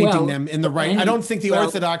we're painting them in the right. I don't think the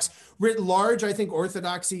Orthodox writ large. I think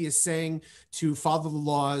Orthodoxy is saying to follow the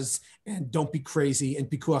laws and don't be crazy, and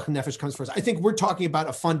pikuach nefesh comes first. I think we're talking about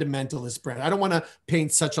a fundamentalist brand. I don't want to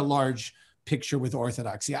paint such a large picture with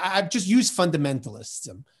Orthodoxy. I've just used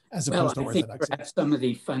fundamentalism as opposed to Orthodoxy. Think perhaps some of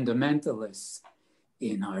the fundamentalists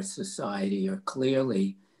in our society are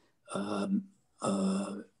clearly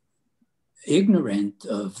ignorant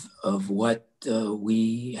of what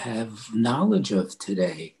we have knowledge of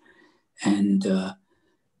today, and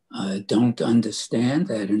don't understand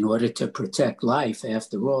that in order to protect life,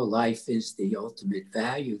 after all, life is the ultimate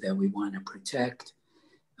value that we want to protect.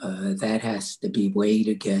 That has to be weighed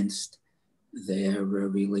against their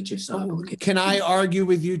religious obligations. Can I argue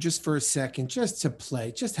with you just for a second, just to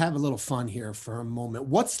play, just have a little fun here for a moment?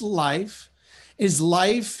 What's life? Is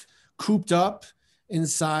life cooped up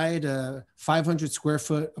inside a 500 square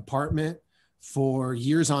foot apartment for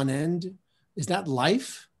years on end? Is that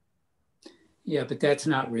life? Yeah, but that's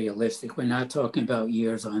not realistic. We're not talking about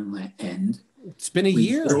years on end. It's been a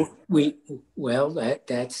year.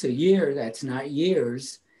 That's a year. That's not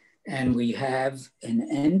years. And we have an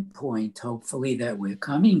end point, hopefully, that we're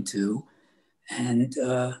coming to. And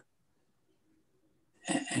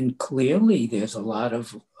clearly there's a lot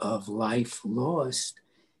of life lost.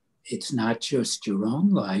 It's not just your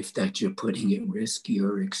own life that you're putting at risk.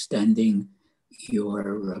 You're extending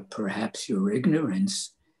perhaps your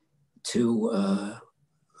ignorance to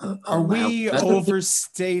are we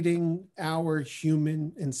overstating our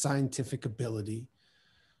human and scientific ability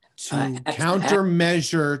to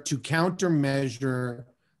countermeasure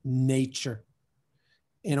nature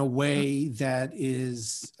in a way that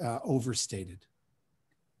is overstated?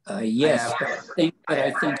 Yes, but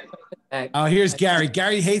I think oh, here's Gary.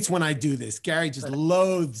 Gary hates when I do this. Gary just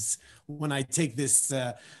loathes when I take this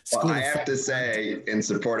school. Well, I have to say, in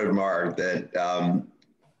support of Mark, that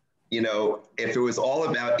if it was all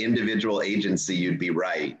about individual agency, you'd be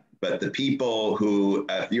right. But the people who,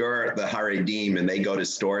 if you're the Haredim and they go to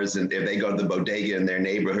stores, and if they go to the bodega in their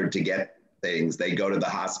neighborhood to get things, they go to the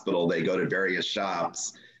hospital, they go to various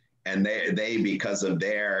shops, and they because of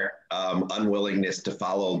their unwillingness to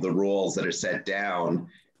follow the rules that are set down,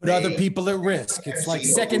 put other people at risk. It's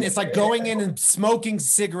like going in and smoking a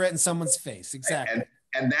cigarette in someone's face. Exactly.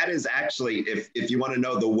 And that is actually, if you want to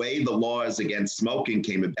know, the way the laws against smoking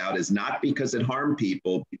came about is not because it harmed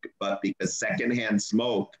people, but because secondhand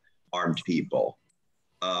smoke harmed people.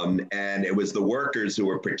 And it was the workers who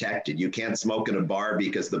were protected. You can't smoke in a bar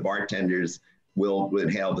because the bartenders will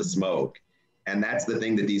inhale the smoke. And that's the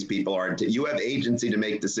thing that these people aren't. You have agency to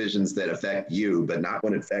make decisions that affect you, but not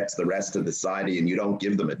when it affects the rest of the society, and you don't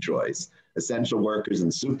give them a choice. Essential workers in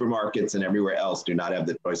supermarkets and everywhere else do not have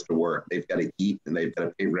the choice to work. They've got to eat and they've got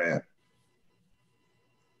to pay rent.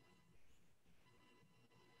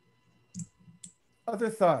 Other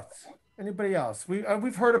thoughts? Anybody else?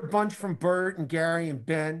 We've heard a bunch from Bert and Gary and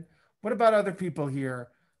Ben. What about other people here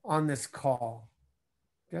on this call?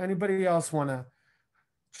 Does anybody else want to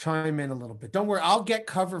chime in a little bit? Don't worry, I'll get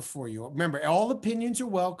cover for you. Remember, all opinions are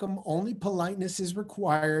welcome. Only politeness is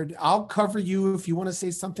required. I'll cover you if you want to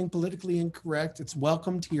say something politically incorrect. It's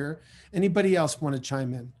welcomed here. Anybody else want to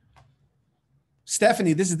chime in?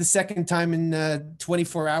 Stephanie, this is the second time in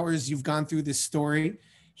 24 hours you've gone through this story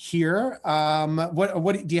here.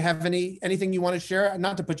 What do you have anything you want to share?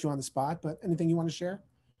 Not to put you on the spot, but anything you want to share?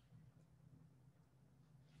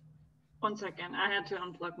 1 second, I had to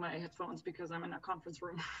unplug my headphones because I'm in a conference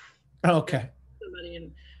room. Okay. Somebody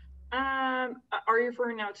in. Are you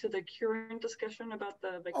referring now to the current discussion about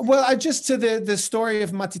the vaccine? Well, just to the story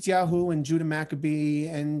of Matityahu and Judah Maccabee,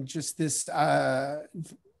 and just this,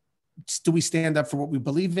 do we stand up for what we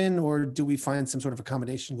believe in, or do we find some sort of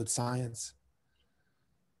accommodation with science?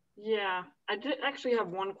 Yeah, I did actually have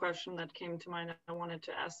one question that came to mind I wanted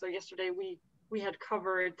to ask. So yesterday we had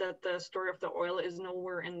covered that the story of the oil is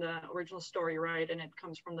nowhere in the original story, right? And it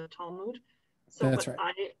comes from the Talmud. So that's right.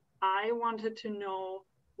 I wanted to know,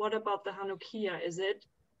 what about the Hanukkah? Is it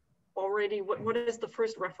already, what is the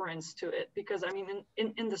first reference to it? Because I mean,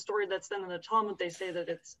 in the story that's then in the Talmud, they say that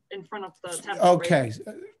it's in front of the temple. Okay,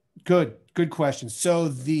 right? Good question. So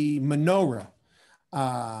the menorah,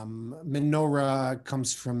 menorah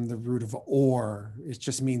comes from the root of or. It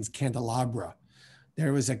just means candelabra.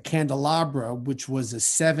 There was a candelabra, which was a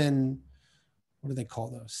what do they call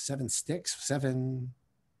those? 7 sticks, seven,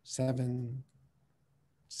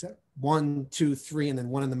 1, 2, 3, and then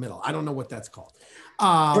one in the middle. I don't know what that's called.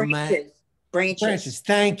 Branches.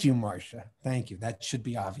 Thank you, Marcia. Thank you. That should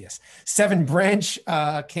be obvious. 7-branch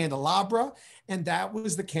candelabra. And that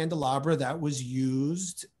was the candelabra that was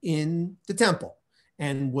used in the temple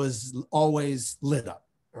and was always lit up.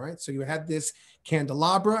 All right. So you had this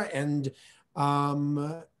candelabra, and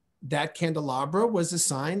that candelabra was a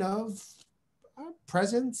sign of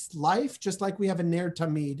presence, life, just like we have a ner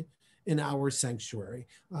tamid in our sanctuary,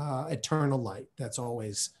 eternal light. That's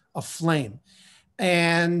always a flame.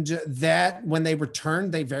 And that when they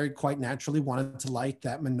returned, they very quite naturally wanted to light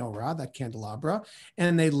that menorah, that candelabra,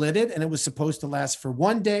 and they lit it. And it was supposed to last for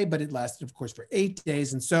 1 day, but it lasted, of course, for 8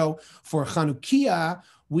 days. And so for Chanukiah,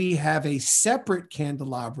 we have a separate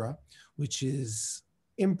candelabra, which is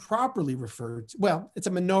improperly referred to. Well, it's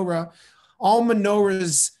a menorah. All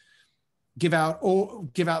menorahs give out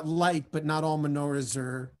light, but not all menorahs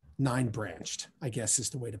are 9-branched, I guess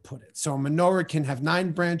is the way to put it. So a menorah can have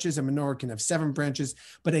 9 branches, a menorah can have 7 branches,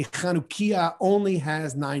 but a Chanukiah only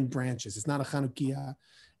has 9 branches. It's not a Chanukiah.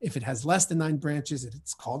 If it has less than 9 branches,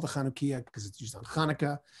 it's called a Chanukiah because it's used on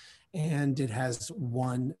Hanukkah, and it has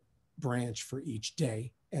 1 branch for each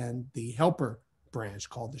day, and the helper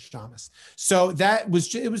branch called the shamas. So that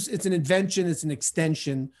was, it's an invention, it's an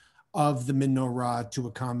extension of the menorah to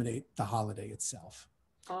accommodate the holiday itself.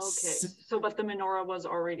 Okay, so but the menorah was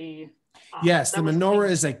already. Yes, the menorah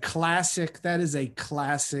is a classic. That is a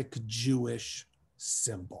classic Jewish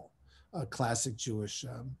symbol, a classic Jewish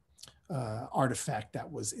artifact that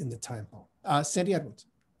was in the temple. Sandy Edwards.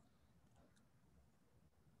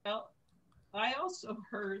 Well, I also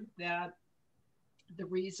heard that the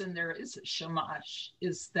reason there is a shamash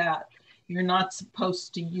is that you're not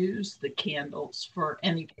supposed to use the candles for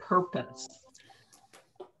any purpose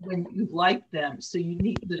when you light them. So you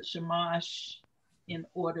need the shamash in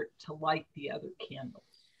order to light the other candles.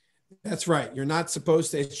 That's right. You're not supposed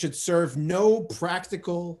to. It should serve no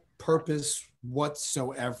practical purpose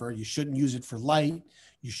whatsoever. You shouldn't use it for light.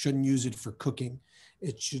 You shouldn't use it for cooking.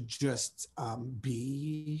 It should just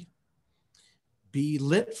be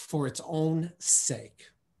lit for its own sake.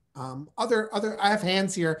 I have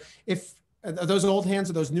hands here. If are those old hands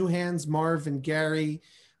or those new hands, Marv and Gary,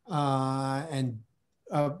 yeah,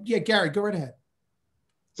 Gary, go right ahead.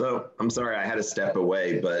 So I'm sorry, I had to step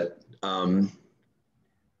away, but I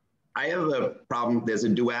have a problem. There's a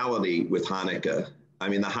duality with Hanukkah. I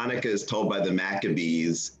mean, the Hanukkah is told by the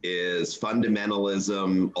Maccabees is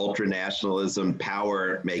fundamentalism, ultranationalism,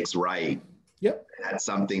 power makes right. Yep. That's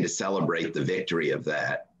something to celebrate the victory of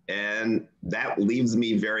that. And that leaves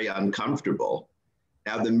me very uncomfortable.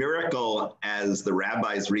 Now, the miracle, as the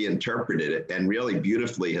rabbis reinterpreted it, and really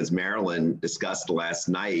beautifully, as Marilyn discussed last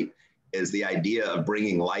night, is the idea of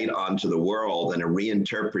bringing light onto the world and a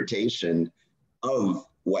reinterpretation of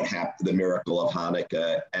what happened, the miracle of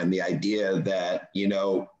Hanukkah, and the idea that, you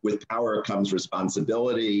know, with power comes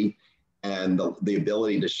responsibility, and the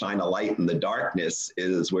ability to shine a light in the darkness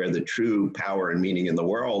is where the true power and meaning in the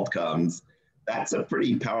world comes. That's a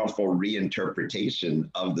pretty powerful reinterpretation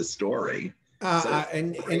of the story.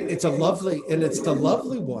 And it's a lovely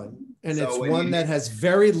one, and so it's one that has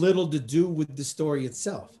very little to do with the story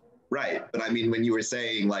itself. Right, but I mean, when you were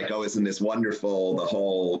saying like, oh, isn't this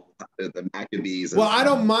wonderful? The Maccabees. Well, I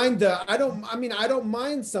don't mind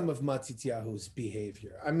some of Matzityahu's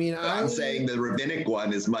behavior. I mean, I'm saying the rabbinic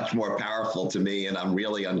one is much more powerful to me, and I'm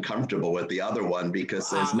really uncomfortable with the other one because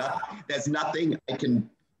there's nothing I can.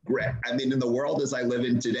 I mean, in the world as I live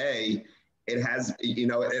in today, it has, you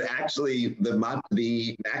know, it actually, the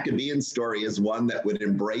Maccabean story is one that would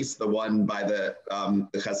embrace the one by the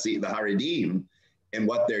Haredim, and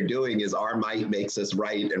what they're doing is our might makes us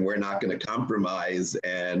right, and we're not going to compromise,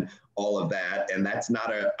 and all of that. And that's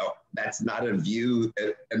not a view,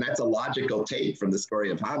 and that's a logical take from the story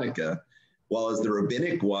of Hanukkah. Well, as the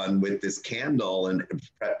rabbinic one with this candle and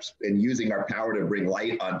using our power to bring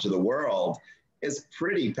light onto the world is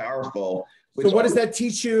pretty powerful. So what does that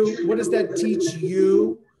teach you? What does that teach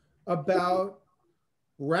you about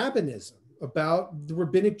rabbinism, about the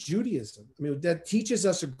rabbinic Judaism? I mean, that teaches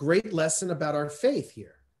us a great lesson about our faith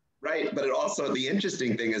here. Right, but it also, the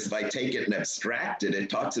interesting thing is if I take it and abstract it, it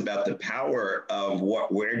talks about the power of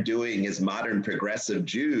what we're doing as modern progressive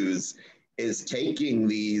Jews is taking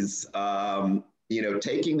these,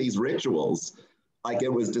 taking these rituals, like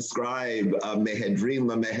it was described, mehedrin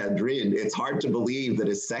la mehedrin. It's hard to believe that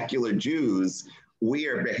as secular Jews, we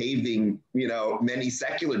are behaving, many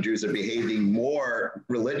secular Jews are behaving more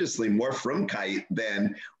religiously, more frumkeit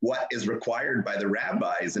than what is required by the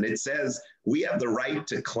rabbis. And it says we have the right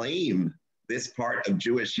to claim this part of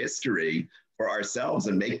Jewish history for ourselves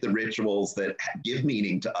and make the rituals that give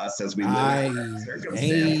meaning to us as we live in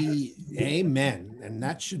circumstances. Amen. And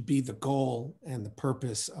that should be the goal and the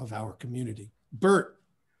purpose of our community. Bert.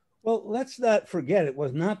 Well, let's not forget, it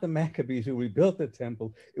was not the Maccabees who rebuilt the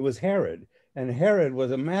temple, it was Herod. And Herod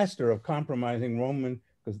was a master of compromising Roman,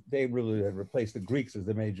 because they really had replaced the Greeks as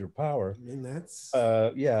the major power. I mean, that's...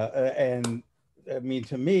 and I mean,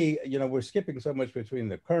 to me, you know, we're skipping so much between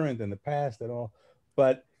the current and the past and all,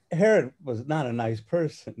 but Herod was not a nice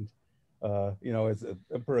person. You know, as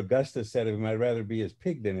Emperor Augustus said of him, I'd rather be his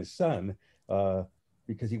pig than his son,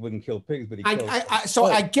 because he wouldn't kill pigs, but he killed.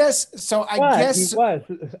 I guess. He was.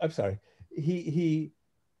 I'm sorry.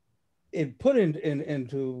 It put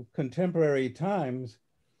into contemporary times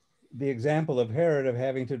the example of Herod of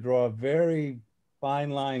having to draw a very fine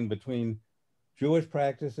line between Jewish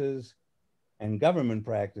practices and government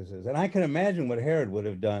practices. And I can imagine what Herod would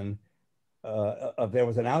have done if there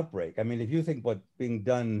was an outbreak. I mean, if you think what's being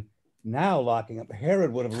done now, locking up,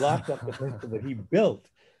 Herod would have locked up the people that he built.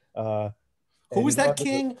 Who was that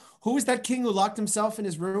king? Who was that king who locked himself in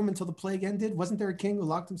his room until the plague ended? Wasn't there a king who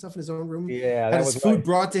locked himself in his own room? Yeah, had his food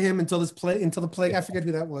brought to him until the plague. I forget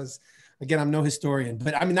who that was. Again, I'm no historian,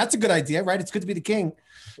 but I mean, that's a good idea, right? It's good to be the king.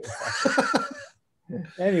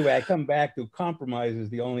 Anyway, I come back to compromise is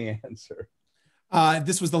the only answer.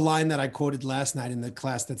 This was the line that I quoted last night in the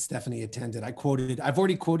class that Stephanie attended. I've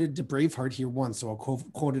already quoted Braveheart here once, so I'll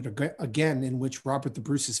quote it again, in which Robert the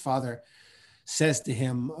Bruce's father says to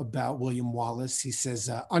him about William Wallace. He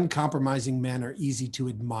says, uncompromising men are easy to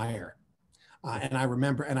admire. And I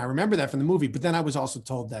remember that from the movie, but then I was also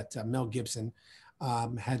told that Mel Gibson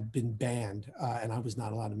had been banned and I was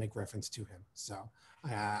not allowed to make reference to him. So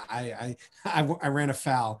I ran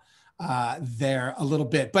afoul there a little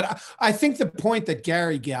bit, but I think the point that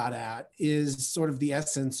Gary got at is sort of the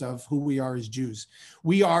essence of who we are as Jews.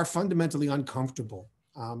 We are fundamentally uncomfortable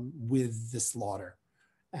with the slaughter.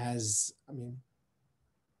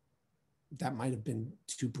 That might have been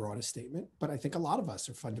too broad a statement, but I think a lot of us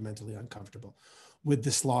are fundamentally uncomfortable with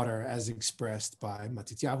the slaughter as expressed by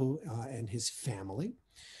Matityahu and his family.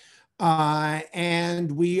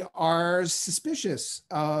 And we are suspicious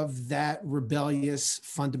of that rebellious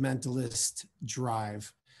fundamentalist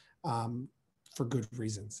drive for good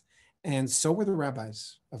reasons. And so were the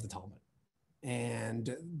rabbis of the Talmud.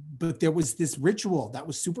 But there was this ritual that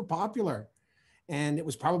was super popular. And it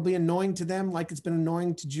was probably annoying to them, like it's been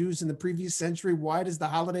annoying to Jews in the previous century. Why does the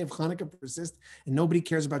holiday of Hanukkah persist? And nobody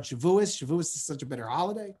cares about Shavuos. Shavuos is such a better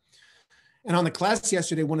holiday. And on the class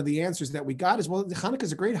yesterday, one of the answers that we got is, well, Hanukkah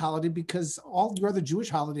is a great holiday because all your other Jewish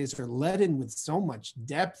holidays are laden with so much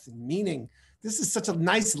depth and meaning. This is such a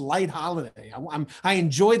nice, light holiday. I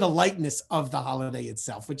enjoy the lightness of the holiday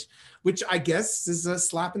itself, which I guess is a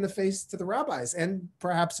slap in the face to the rabbis and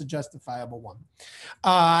perhaps a justifiable one.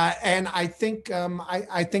 And I think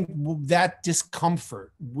that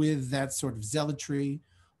discomfort with that sort of zealotry,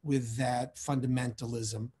 with that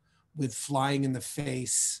fundamentalism, with flying in the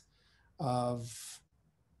face of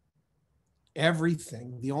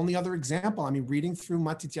everything. The only other example, I mean, reading through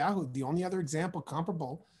Matityahu, the only other example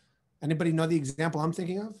comparable. Anybody know the example I'm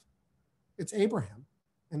thinking of? It's Abraham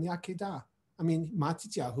and the Akedah. I mean,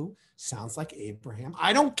 Matityahu sounds like Abraham.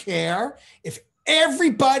 I don't care if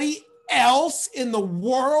everybody else in the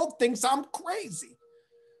world thinks I'm crazy.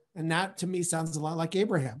 And that to me sounds a lot like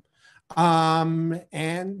Abraham.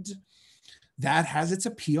 And that has its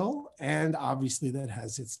appeal, and obviously that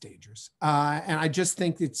has its dangers. And I just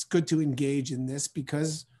think it's good to engage in this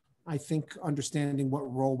because I think understanding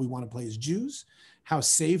what role we want to play as Jews, how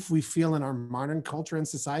safe we feel in our modern culture and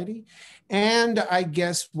society, and I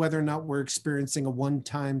guess whether or not we're experiencing a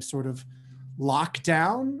one-time sort of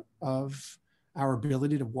lockdown of our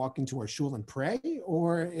ability to walk into our shul and pray,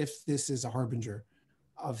 or if this is a harbinger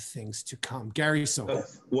of things to come. Gary, so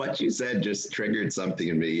what you said just triggered something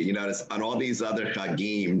in me. You notice on all these other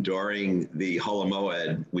chagim during the Hol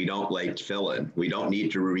HaMoed, we don't like tefillin. We don't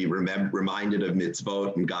need to be reminded of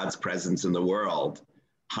mitzvot and God's presence in the world.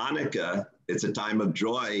 Hanukkah, it's a time of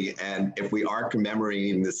joy, and if we are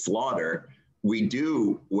commemorating the slaughter, we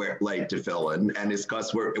do light tefillin, and it's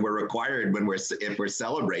because we're required if we're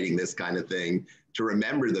celebrating this kind of thing to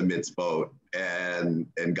remember the mitzvot and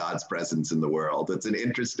God's presence in the world. It's an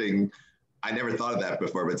interesting, I never thought of that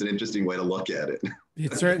before, but it's an interesting way to look at it.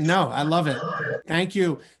 No, I love it. Thank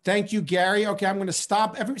you, Gary. Okay, I'm going to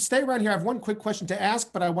stop. Stay around here. I have one quick question to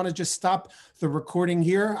ask, but I want to just stop the recording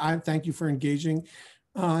here. I thank you for engaging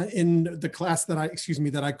in the class that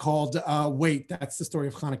I called Wait, that's the story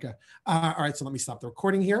of Hanukkah. All right, so let me stop the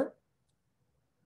recording here.